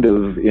kind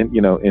of,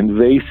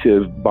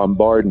 invasive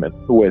bombardment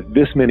with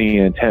this many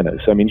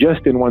antennas,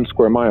 just in 1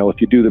 square mile,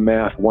 if you do the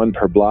math, 1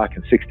 per block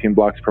and 16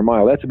 blocks per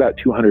mile, that's about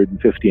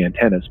 250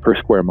 antennas per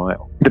square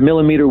mile. The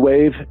millimeter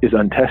wave is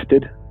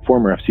untested.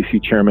 Former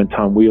FCC Chairman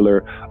Tom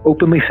Wheeler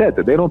openly said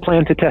that they don't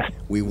plan to test.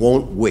 We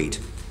won't wait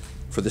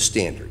for the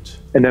standards.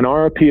 And then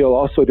our appeal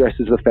also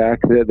addresses the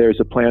fact that there's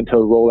a plan to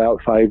roll out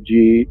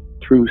 5G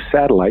through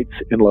satellites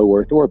in low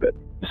Earth orbit.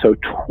 So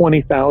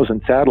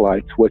 20,000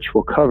 satellites, which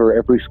will cover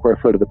every square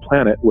foot of the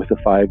planet with a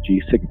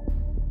 5G signal.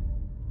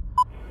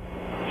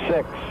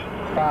 6,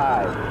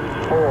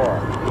 5, 4,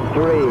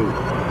 3,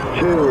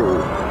 2,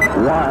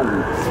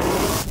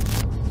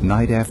 1.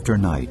 Night after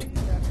night,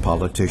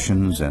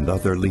 politicians and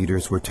other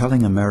leaders were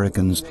telling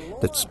Americans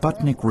that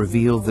Sputnik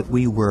revealed that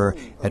we were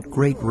at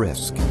great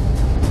risk.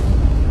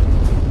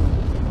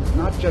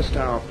 Not just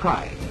our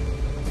pride,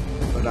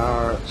 but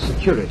our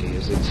security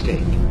is at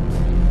stake.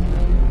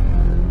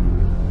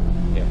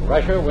 If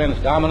Russia wins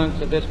dominance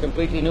of this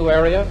completely new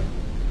area,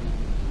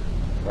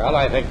 well,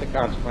 I think the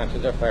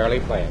consequences are fairly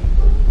plain.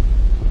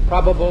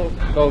 Probable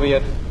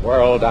Soviet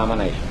world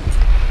domination.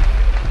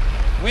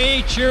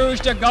 We choose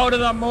to go to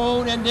the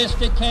moon in this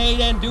decade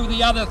and do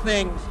the other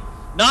things,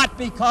 not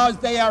because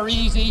they are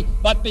easy,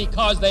 but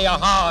because they are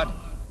hard.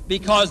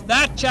 Because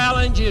that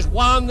challenge is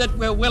one that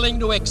we're willing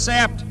to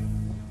accept,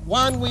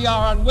 one we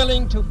are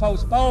unwilling to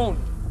postpone,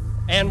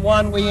 and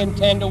one we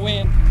intend to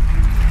win.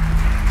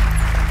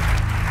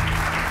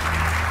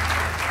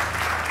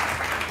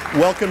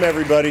 Welcome,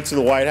 everybody, to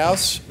the White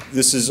House.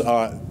 This is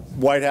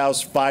White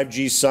House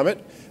 5G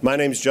Summit. My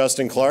name is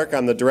Justin Clark.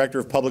 I'm the Director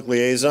of Public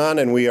Liaison,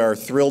 and we are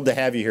thrilled to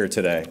have you here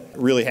today.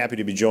 Really happy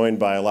to be joined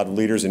by a lot of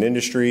leaders in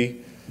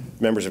industry,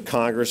 members of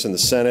Congress and the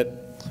Senate,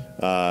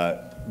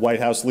 White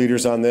House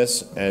leaders on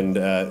this, and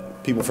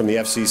people from the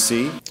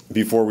FCC.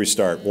 Before we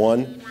start,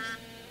 one,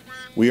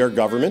 we are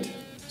government,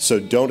 so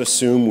don't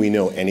assume we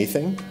know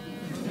anything,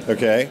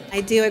 okay?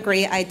 I do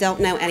agree, I don't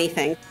know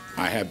anything.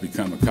 I have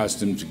become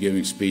accustomed to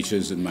giving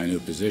speeches in my new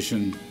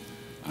position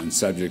on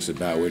subjects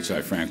about which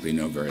I frankly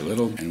know very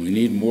little, and we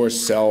need more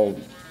cell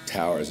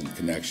towers and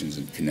connections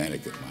in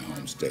Connecticut, my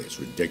home state. It's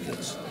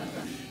ridiculous.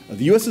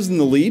 The U.S. is in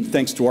the lead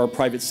thanks to our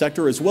private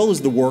sector as well as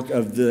the work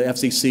of the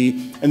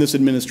FCC and this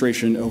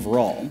administration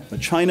overall. But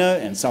China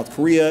and South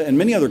Korea and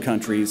many other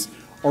countries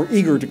are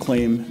eager to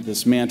claim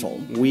this mantle.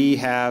 We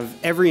have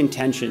every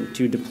intention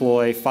to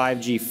deploy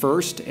 5G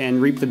first and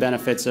reap the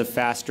benefits of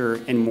faster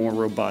and more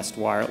robust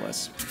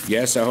wireless.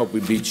 Yes, I hope we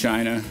beat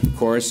China, of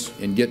course.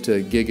 And get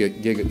to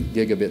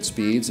gigabit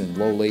speeds and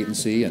low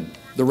latency, and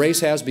the race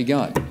has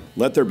begun.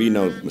 Let there be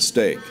no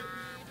mistake.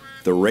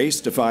 The race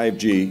to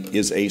 5G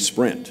is a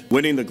sprint.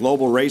 Winning the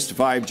global race to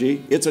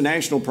 5G, it's a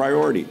national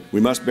priority.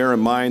 We must bear in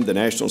mind the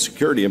national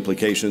security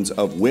implications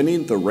of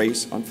winning the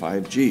race on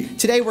 5G.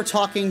 Today we're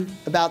talking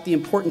about the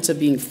importance of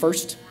being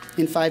first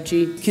in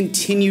 5G,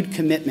 continued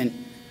commitment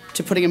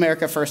to putting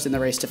America first in the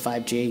race to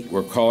 5G.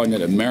 We're calling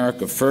it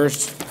America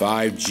First,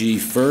 5G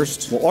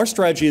First. Well, our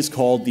strategy is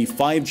called the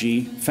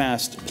 5G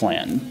FAST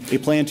Plan, a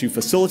plan to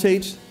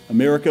facilitate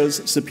America's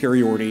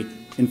superiority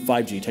in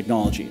 5G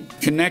technology.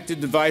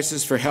 Connected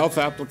devices for health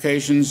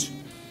applications,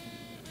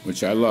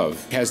 which I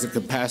love, has the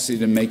capacity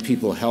to make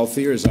people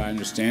healthier, as I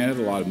understand it,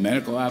 a lot of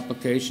medical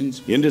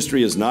applications.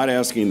 Industry is not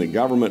asking the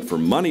government for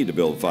money to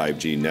build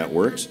 5G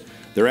networks.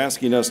 They're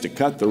asking us to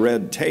cut the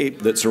red tape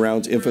that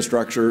surrounds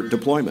infrastructure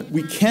deployment.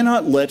 We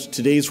cannot let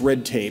today's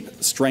red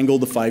tape strangle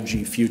the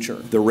 5G future.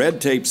 The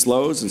red tape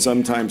slows and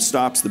sometimes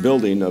stops the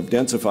building of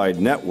densified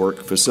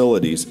network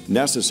facilities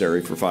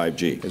necessary for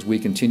 5G. As we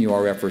continue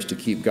our efforts to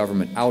keep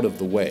government out of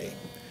the way,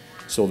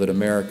 so that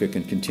America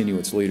can continue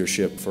its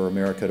leadership for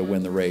America to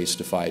win the race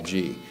to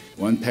 5G.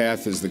 One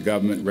path is the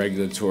government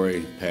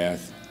regulatory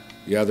path.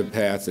 The other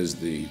path is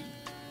the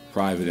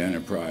private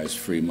enterprise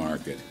free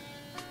market,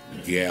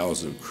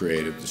 gales of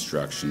creative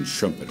destruction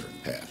Schumpeter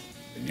path.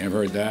 Have you ever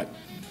heard that?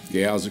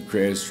 Gales of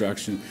creative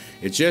destruction?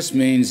 It just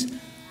means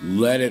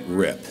let it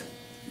rip.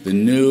 The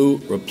new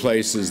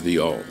replaces the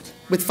old.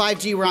 With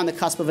 5G, we're on the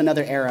cusp of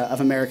another era of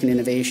American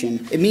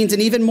innovation. It means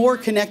an even more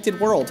connected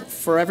world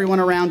for everyone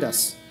around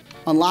us,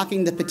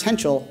 unlocking the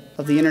potential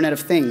of the Internet of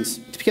Things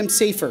to become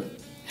safer,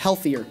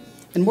 healthier,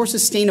 and more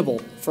sustainable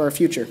for our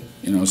future.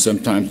 You know,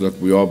 sometimes, look,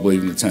 we all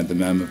believe in the 10th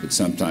Amendment, but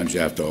sometimes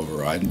you have to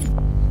override it.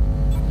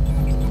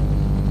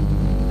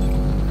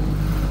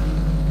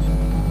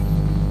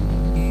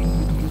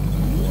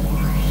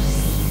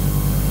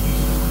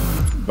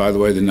 By the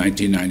way, the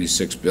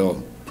 1996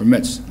 bill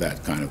permits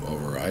that kind of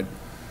override.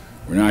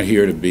 We're not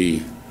here to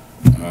be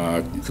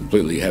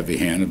completely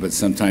heavy-handed, but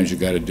sometimes you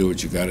got to do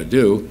what you got to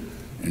do.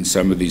 And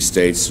some of these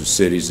states or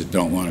cities that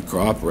don't want to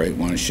cooperate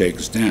want to shake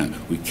us down.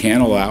 We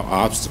can't allow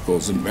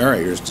obstacles and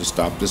barriers to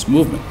stop this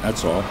movement.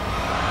 That's all.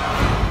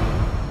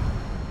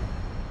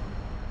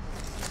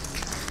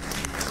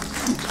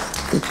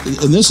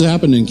 And this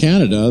happened in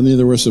Canada. I mean,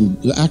 there were some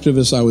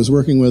activists I was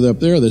working with up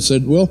there that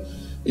said, well,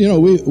 you know,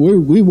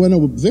 we won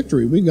a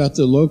victory. We got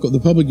the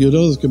Public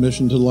Utilities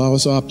Commission to allow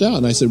us to opt out.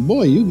 And I said,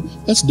 boy,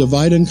 that's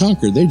divide and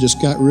conquer. They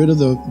just got rid of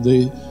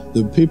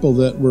the people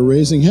that were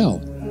raising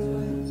hell.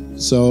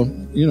 So,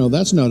 you know,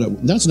 that's not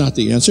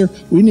the answer.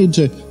 We need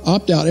to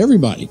opt out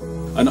everybody.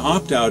 An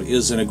opt-out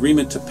is an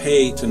agreement to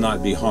pay to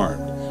not be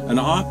harmed. An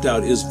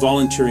opt-out is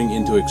volunteering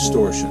into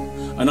extortion.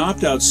 An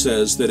opt-out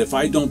says that if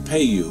I don't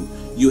pay you,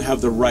 you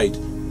have the right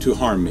to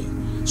harm me.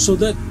 So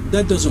that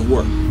doesn't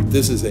work.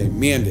 This is a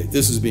mandate.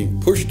 This is being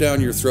pushed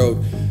down your throat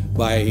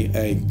by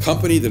a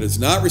company that is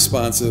not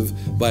responsive,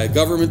 by a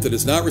government that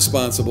is not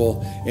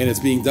responsible, and it's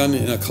being done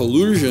in a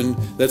collusion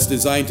that's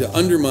designed to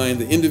undermine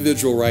the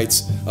individual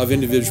rights of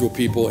individual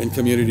people in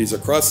communities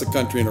across the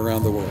country and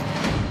around the world.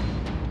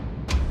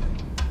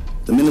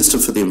 The Minister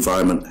for the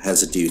Environment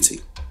has a duty.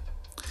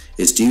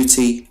 His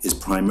duty is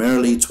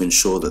primarily to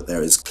ensure that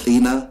there is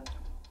cleaner,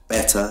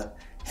 better,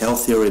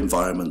 healthier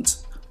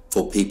environment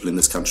for people in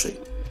this country.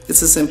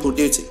 It's a simple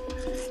duty.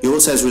 He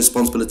also has a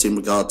responsibility in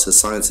regard to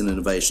science and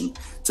innovation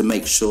to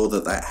make sure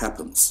that that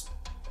happens.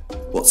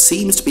 What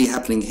seems to be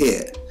happening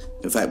here,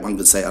 in fact one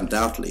could say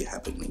undoubtedly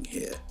happening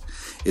here,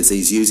 is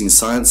he's using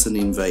science and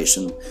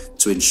innovation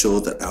to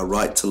ensure that our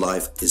right to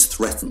life is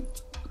threatened.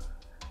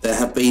 There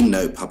have been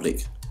no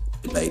public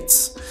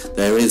debates.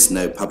 There is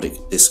no public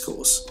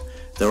discourse.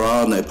 There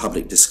are no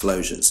public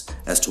disclosures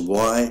as to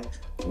why,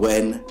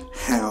 when,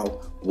 how,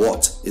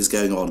 what is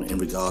going on in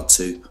regard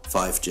to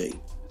 5G.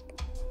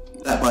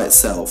 That by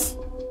itself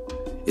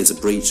is a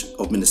breach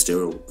of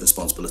ministerial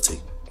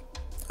responsibility,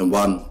 and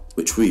one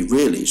which we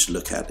really should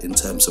look at in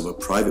terms of a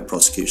private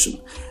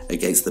prosecution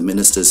against the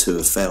ministers who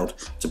have failed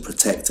to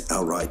protect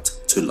our right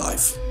to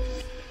life.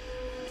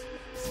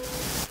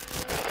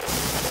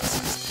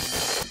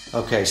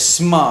 Okay,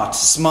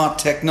 smart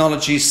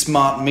technology,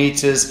 smart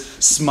meters,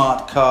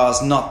 smart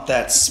cars, not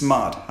that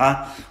smart,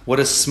 huh? What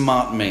does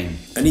smart mean?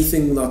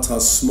 Anything that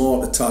has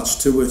smart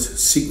attached to it,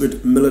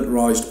 secret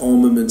militarised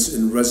armaments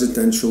in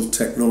residential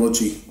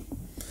technology.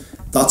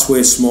 That's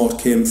where smart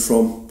came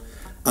from.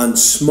 And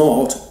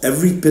smart,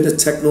 every bit of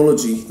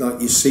technology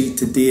that you see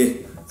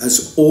today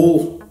has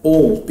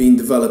all been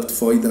developed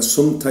for either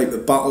some type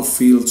of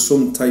battlefield,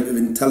 some type of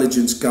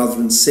intelligence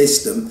gathering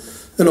system,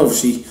 and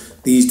obviously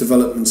these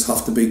developments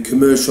have to be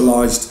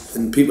commercialised,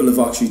 and people have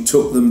actually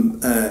took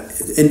them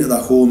into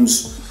their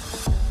homes.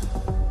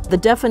 The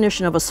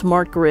definition of a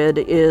smart grid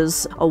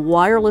is a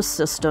wireless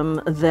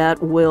system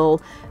that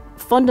will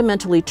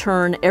fundamentally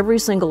turn every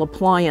single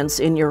appliance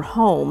in your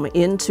home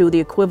into the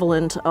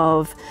equivalent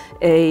of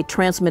a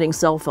transmitting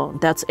cell phone.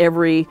 That's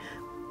every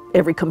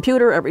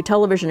computer, every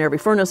television, every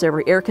furnace,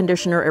 every air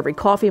conditioner, every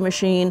coffee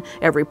machine,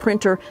 every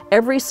printer,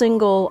 every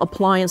single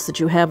appliance that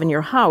you have in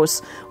your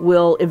house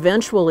will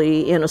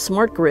eventually, in a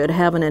smart grid,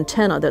 have an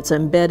antenna that's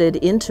embedded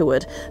into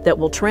it that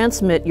will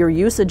transmit your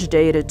usage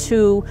data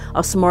to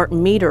a smart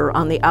meter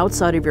on the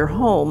outside of your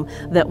home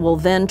that will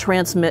then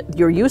transmit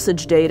your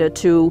usage data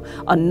to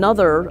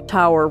another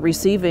tower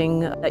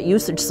receiving that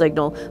usage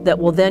signal that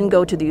will then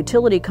go to the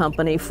utility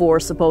company for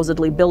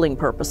supposedly billing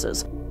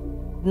purposes.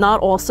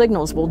 Not all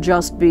signals will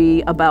just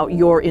be about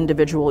your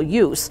individual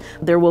use.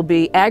 There will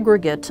be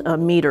aggregate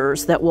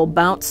meters that will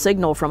bounce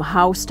signal from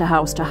house to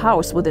house to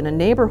house within a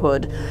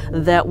neighborhood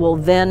that will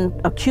then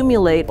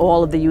accumulate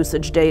all of the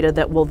usage data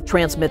that will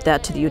transmit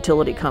that to the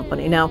utility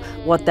company. Now,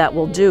 what that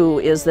will do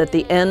is that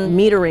the end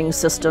metering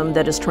system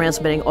that is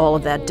transmitting all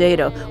of that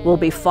data will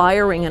be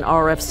firing an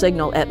RF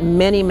signal at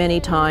many, many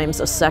times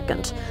a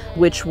second,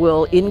 which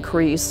will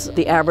increase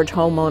the average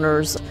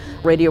homeowner's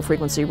radio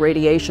frequency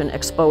radiation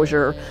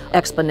exposure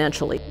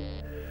exponentially.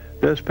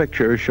 This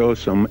picture shows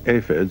some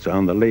aphids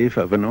on the leaf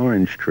of an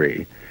orange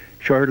tree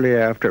shortly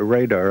after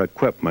radar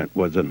equipment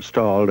was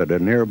installed at a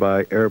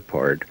nearby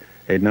airport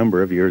a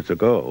number of years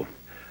ago.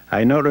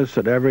 I noticed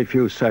that every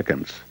few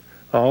seconds,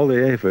 all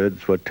the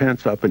aphids would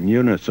tense up in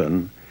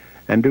unison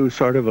and do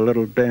sort of a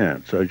little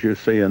dance, as you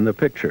see in the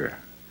picture.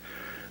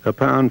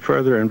 Upon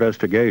further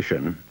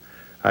investigation,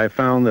 I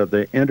found that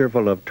the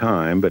interval of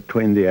time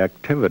between the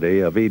activity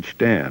of each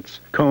dance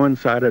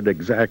coincided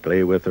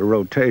exactly with the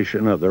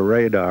rotation of the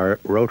radar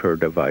rotor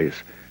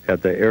device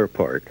at the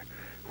airport,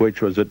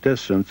 which was a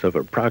distance of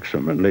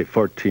approximately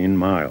 14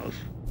 miles.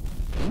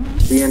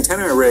 The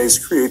antenna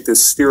arrays create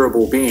this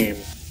steerable beam,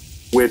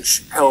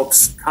 which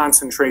helps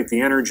concentrate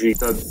the energy.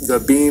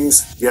 The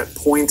beams get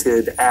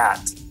pointed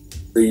at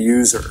the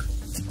user.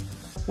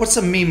 What's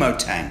a MIMO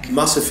tank?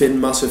 Massive in,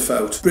 massive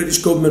out. British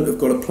government have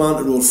got a plan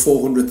to roll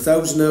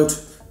 400,000 out.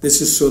 This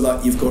is so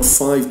that you've got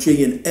 5G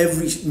in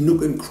every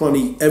nook and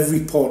cranny, every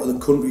part of the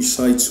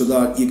countryside, so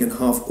that you can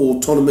have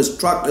autonomous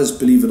tractors,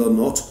 believe it or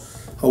not.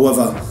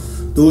 However,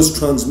 those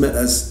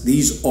transmitters,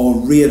 these are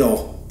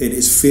radar. It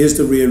is phased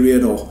array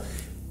radar.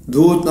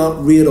 Though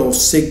that radar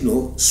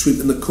signal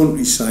sweeping the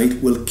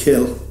countryside will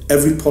kill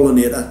every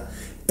pollinator,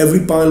 every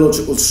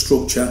biological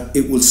structure,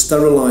 it will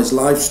sterilise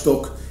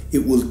livestock,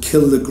 it will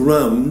kill the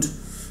ground,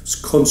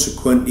 so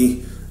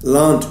consequently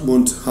land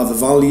won't have a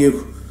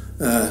value,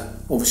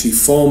 obviously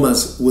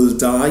farmers will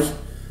die,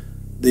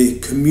 the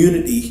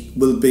community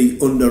will be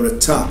under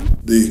attack.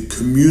 The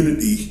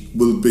community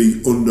will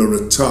be under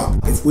attack.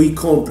 If we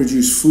can't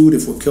produce food,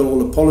 if we kill all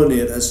the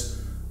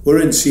pollinators,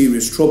 we're in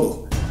serious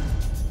trouble.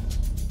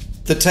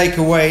 The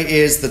takeaway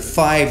is that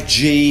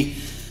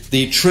 5G,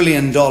 the $1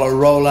 trillion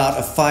rollout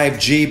of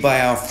 5G by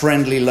our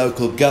friendly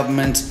local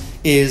government,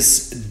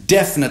 is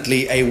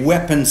definitely a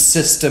weapon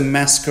system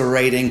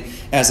masquerading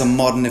as a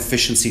modern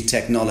efficiency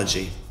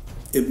technology.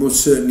 It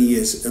most certainly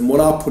is, and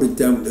what I put it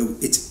down to,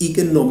 it's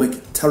economic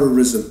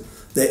terrorism.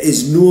 There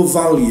is no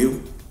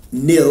value,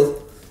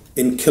 nil,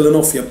 in killing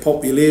off your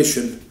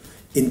population,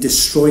 in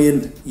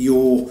destroying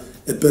your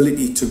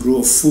ability to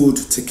grow food,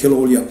 to kill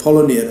all your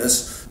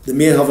pollinators. They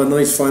may have a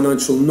nice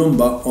financial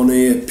number on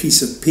a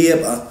piece of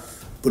paper,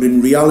 but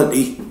in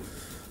reality,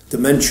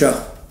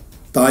 dementia,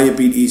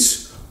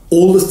 diabetes,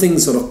 all the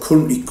things that are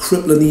currently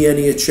crippling the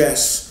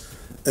NHS,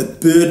 a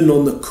burden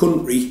on the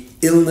country,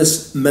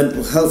 illness,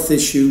 mental health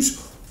issues,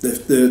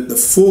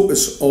 the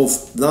focus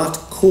of that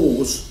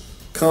cause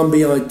can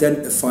be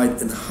identified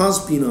and has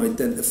been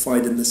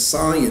identified in the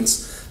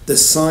science. The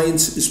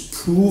science is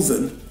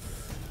proven.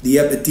 The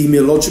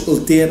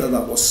epidemiological data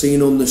that we're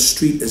seeing on the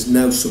street is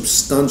now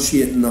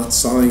substantiating that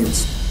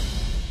science.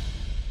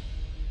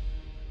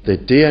 The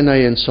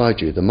DNA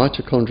inside you, the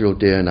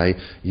mitochondrial DNA,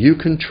 you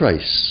can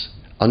trace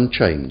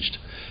unchanged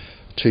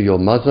to your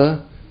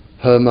mother,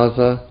 her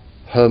mother,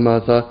 her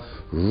mother,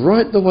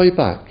 right the way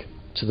back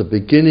to the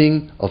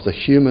beginning of the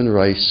human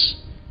race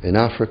in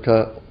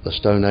Africa, the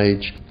Stone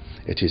Age.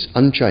 It is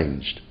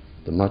unchanged,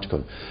 the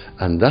mitochondria,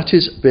 and that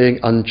is being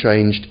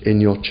unchanged in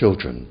your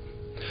children,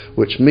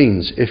 which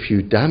means if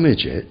you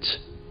damage it,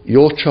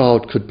 your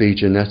child could be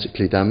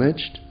genetically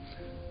damaged,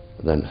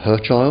 then her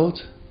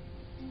child,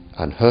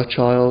 and her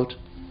child,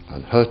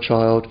 and her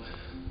child,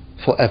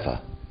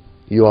 forever.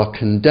 You are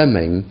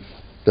condemning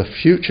the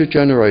future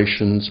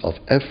generations of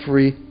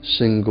every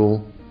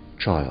single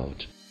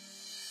child.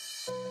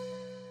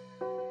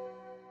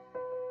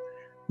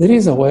 There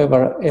is,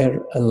 however,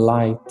 a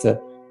light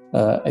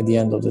at the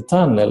end of the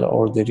tunnel,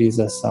 or there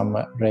is some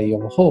ray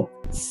of hope.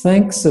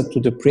 Thanks to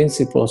the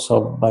principles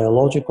of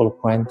biological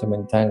quantum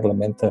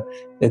entanglement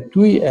that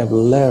we have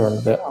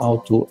learned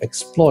how to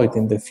exploit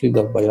in the field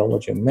of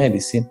biology and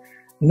medicine,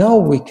 now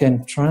we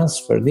can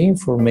transfer the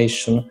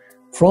information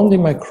from the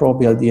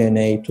microbial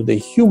DNA to the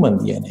human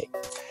DNA.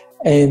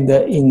 And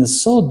in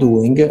so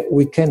doing,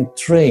 we can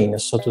train,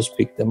 so to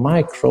speak, the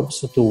microbes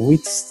to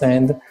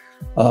withstand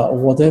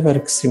whatever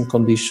extreme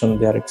condition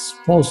they are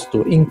exposed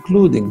to,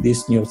 including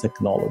this new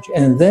technology.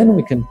 And then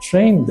we can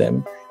train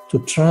them to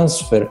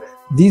transfer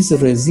this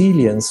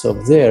resilience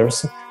of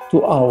theirs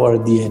to our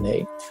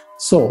DNA.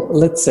 So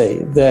let's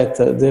say that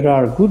there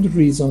are good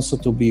reasons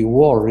to be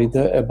worried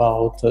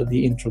about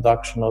the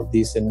introduction of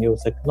these new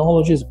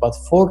technologies, but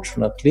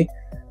fortunately,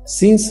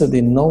 since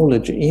the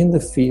knowledge in the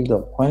field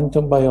of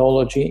quantum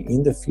biology,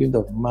 in the field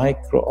of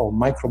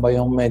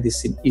microbiome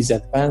medicine is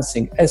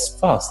advancing as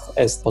fast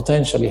as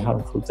potentially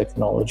harmful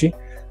technology,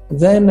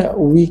 then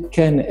we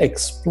can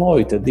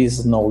exploit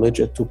this knowledge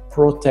to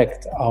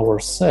protect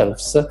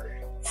ourselves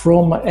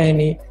from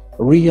any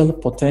real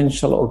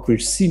potential or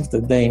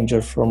perceived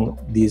danger from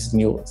these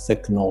new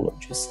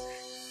technologies.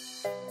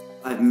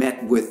 I've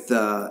met with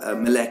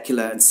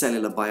molecular and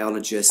cellular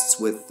biologists,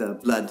 with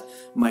blood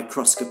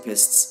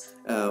microscopists,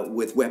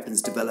 with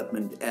weapons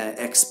development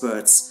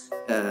experts,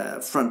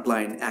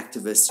 frontline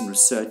activists and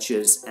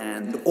researchers,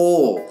 and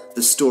all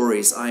the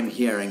stories I'm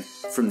hearing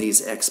from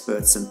these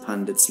experts and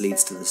pundits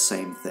leads to the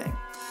same thing.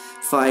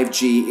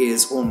 5G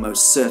is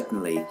almost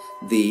certainly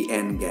the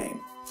end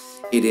game.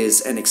 It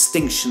is an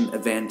extinction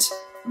event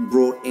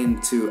brought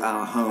into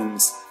our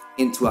homes,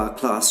 into our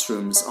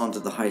classrooms,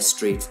 onto the high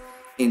street,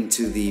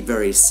 into the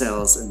very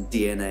cells and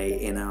DNA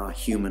in our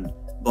human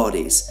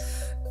bodies.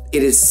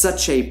 It is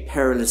such a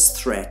perilous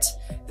threat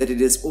that it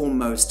is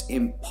almost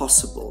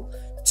impossible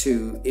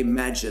to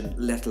imagine,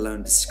 let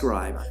alone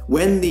describe.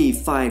 When the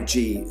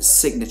 5G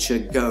signature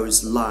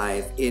goes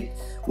live, it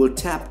will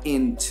tap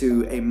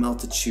into a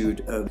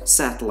multitude of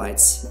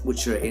satellites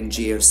which are in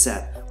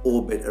geosat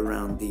orbit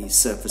around the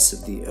surface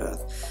of the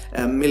Earth.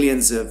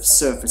 Millions of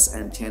surface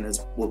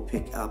antennas will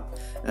pick up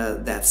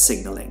that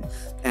signaling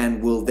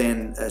and will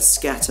then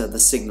scatter the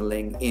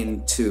signaling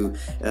into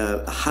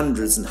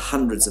hundreds and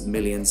hundreds of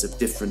millions of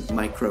different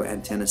micro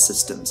antenna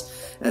systems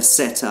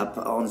set up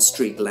on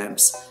street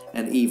lamps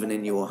and even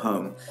in your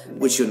home,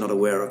 which you're not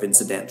aware of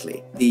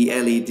incidentally. The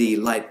LED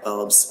light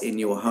bulbs in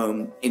your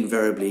home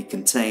invariably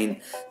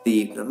contain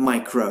the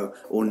micro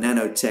or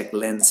nanotech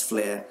lens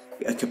flare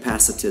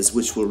capacitors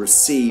which will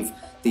receive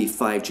the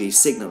 5G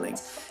signaling,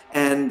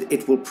 and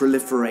it will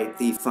proliferate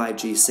the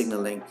 5G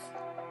signaling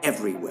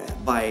everywhere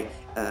by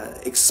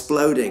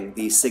exploding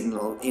the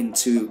signal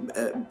into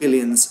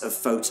billions of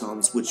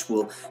photons which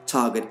will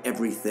target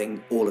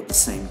everything all at the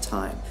same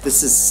time.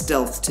 This is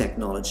stealth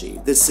technology.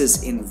 This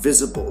is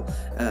invisible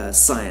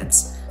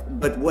science.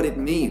 But what it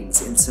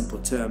means in simple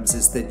terms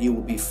is that you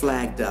will be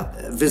flagged up,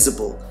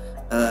 visible,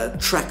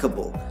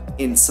 trackable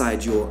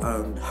inside your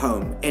own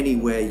home.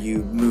 Anywhere you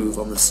move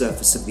on the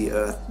surface of the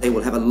Earth, they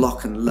will have a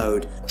lock and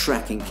load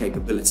tracking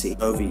capability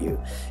over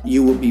you.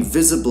 You will be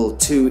visible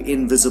to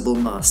invisible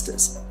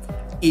masters,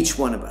 each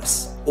one of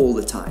us, all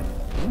the time.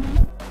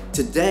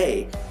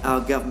 Today,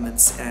 our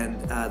governments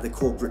and the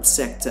corporate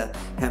sector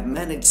have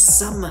managed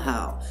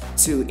somehow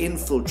to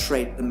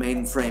infiltrate the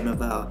mainframe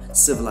of our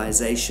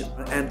civilization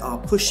and are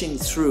pushing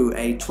through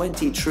a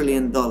 $20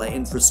 trillion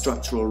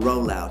infrastructural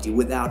rollout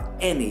without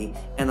any,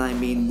 and I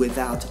mean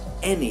without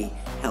any,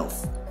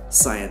 health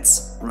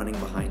science running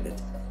behind it.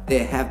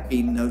 There have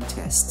been no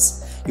tests.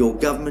 Your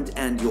government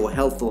and your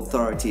health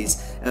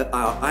authorities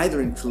are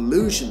either in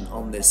collusion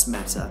on this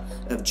matter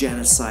of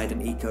genocide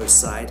and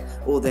ecocide,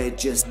 or they're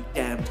just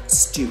damned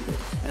stupid,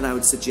 and I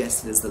would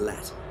suggest it is the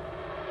latter.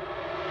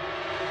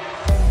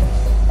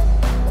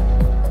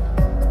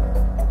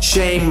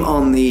 Shame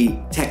on the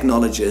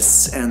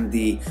technologists and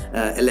the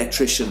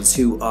electricians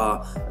who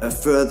are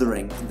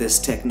furthering this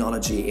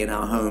technology in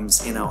our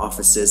homes, in our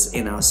offices,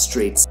 in our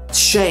streets.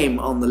 Shame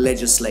on the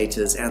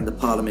legislators and the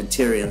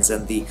parliamentarians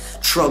and the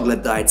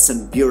troglodytes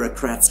and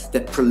bureaucrats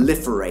that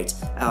proliferate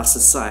our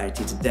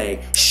society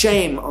today.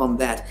 Shame on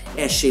that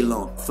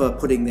echelon for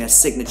putting their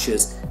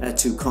signatures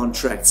to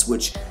contracts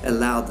which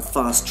allow the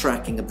fast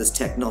tracking of this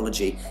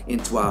technology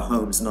into our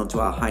homes and onto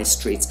our high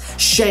streets.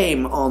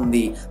 Shame on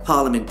the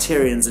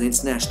parliamentarians and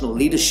international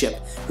leadership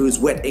whose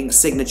wet ink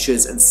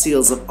signatures and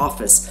seals of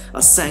office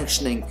are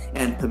sanctioning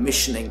and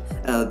permissioning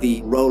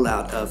the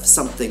rollout of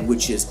something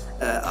which is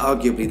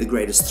arguably the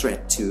greatest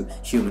threat to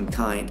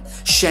humankind.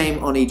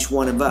 Shame on each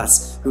one of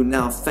us who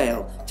now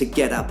fail to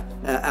get up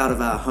out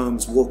of our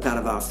homes, walk out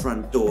of our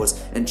front doors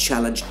and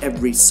challenge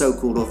every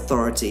so-called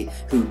authority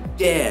who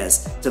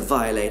dares to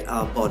violate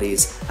our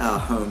bodies, our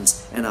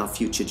homes and our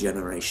future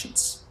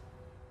generations.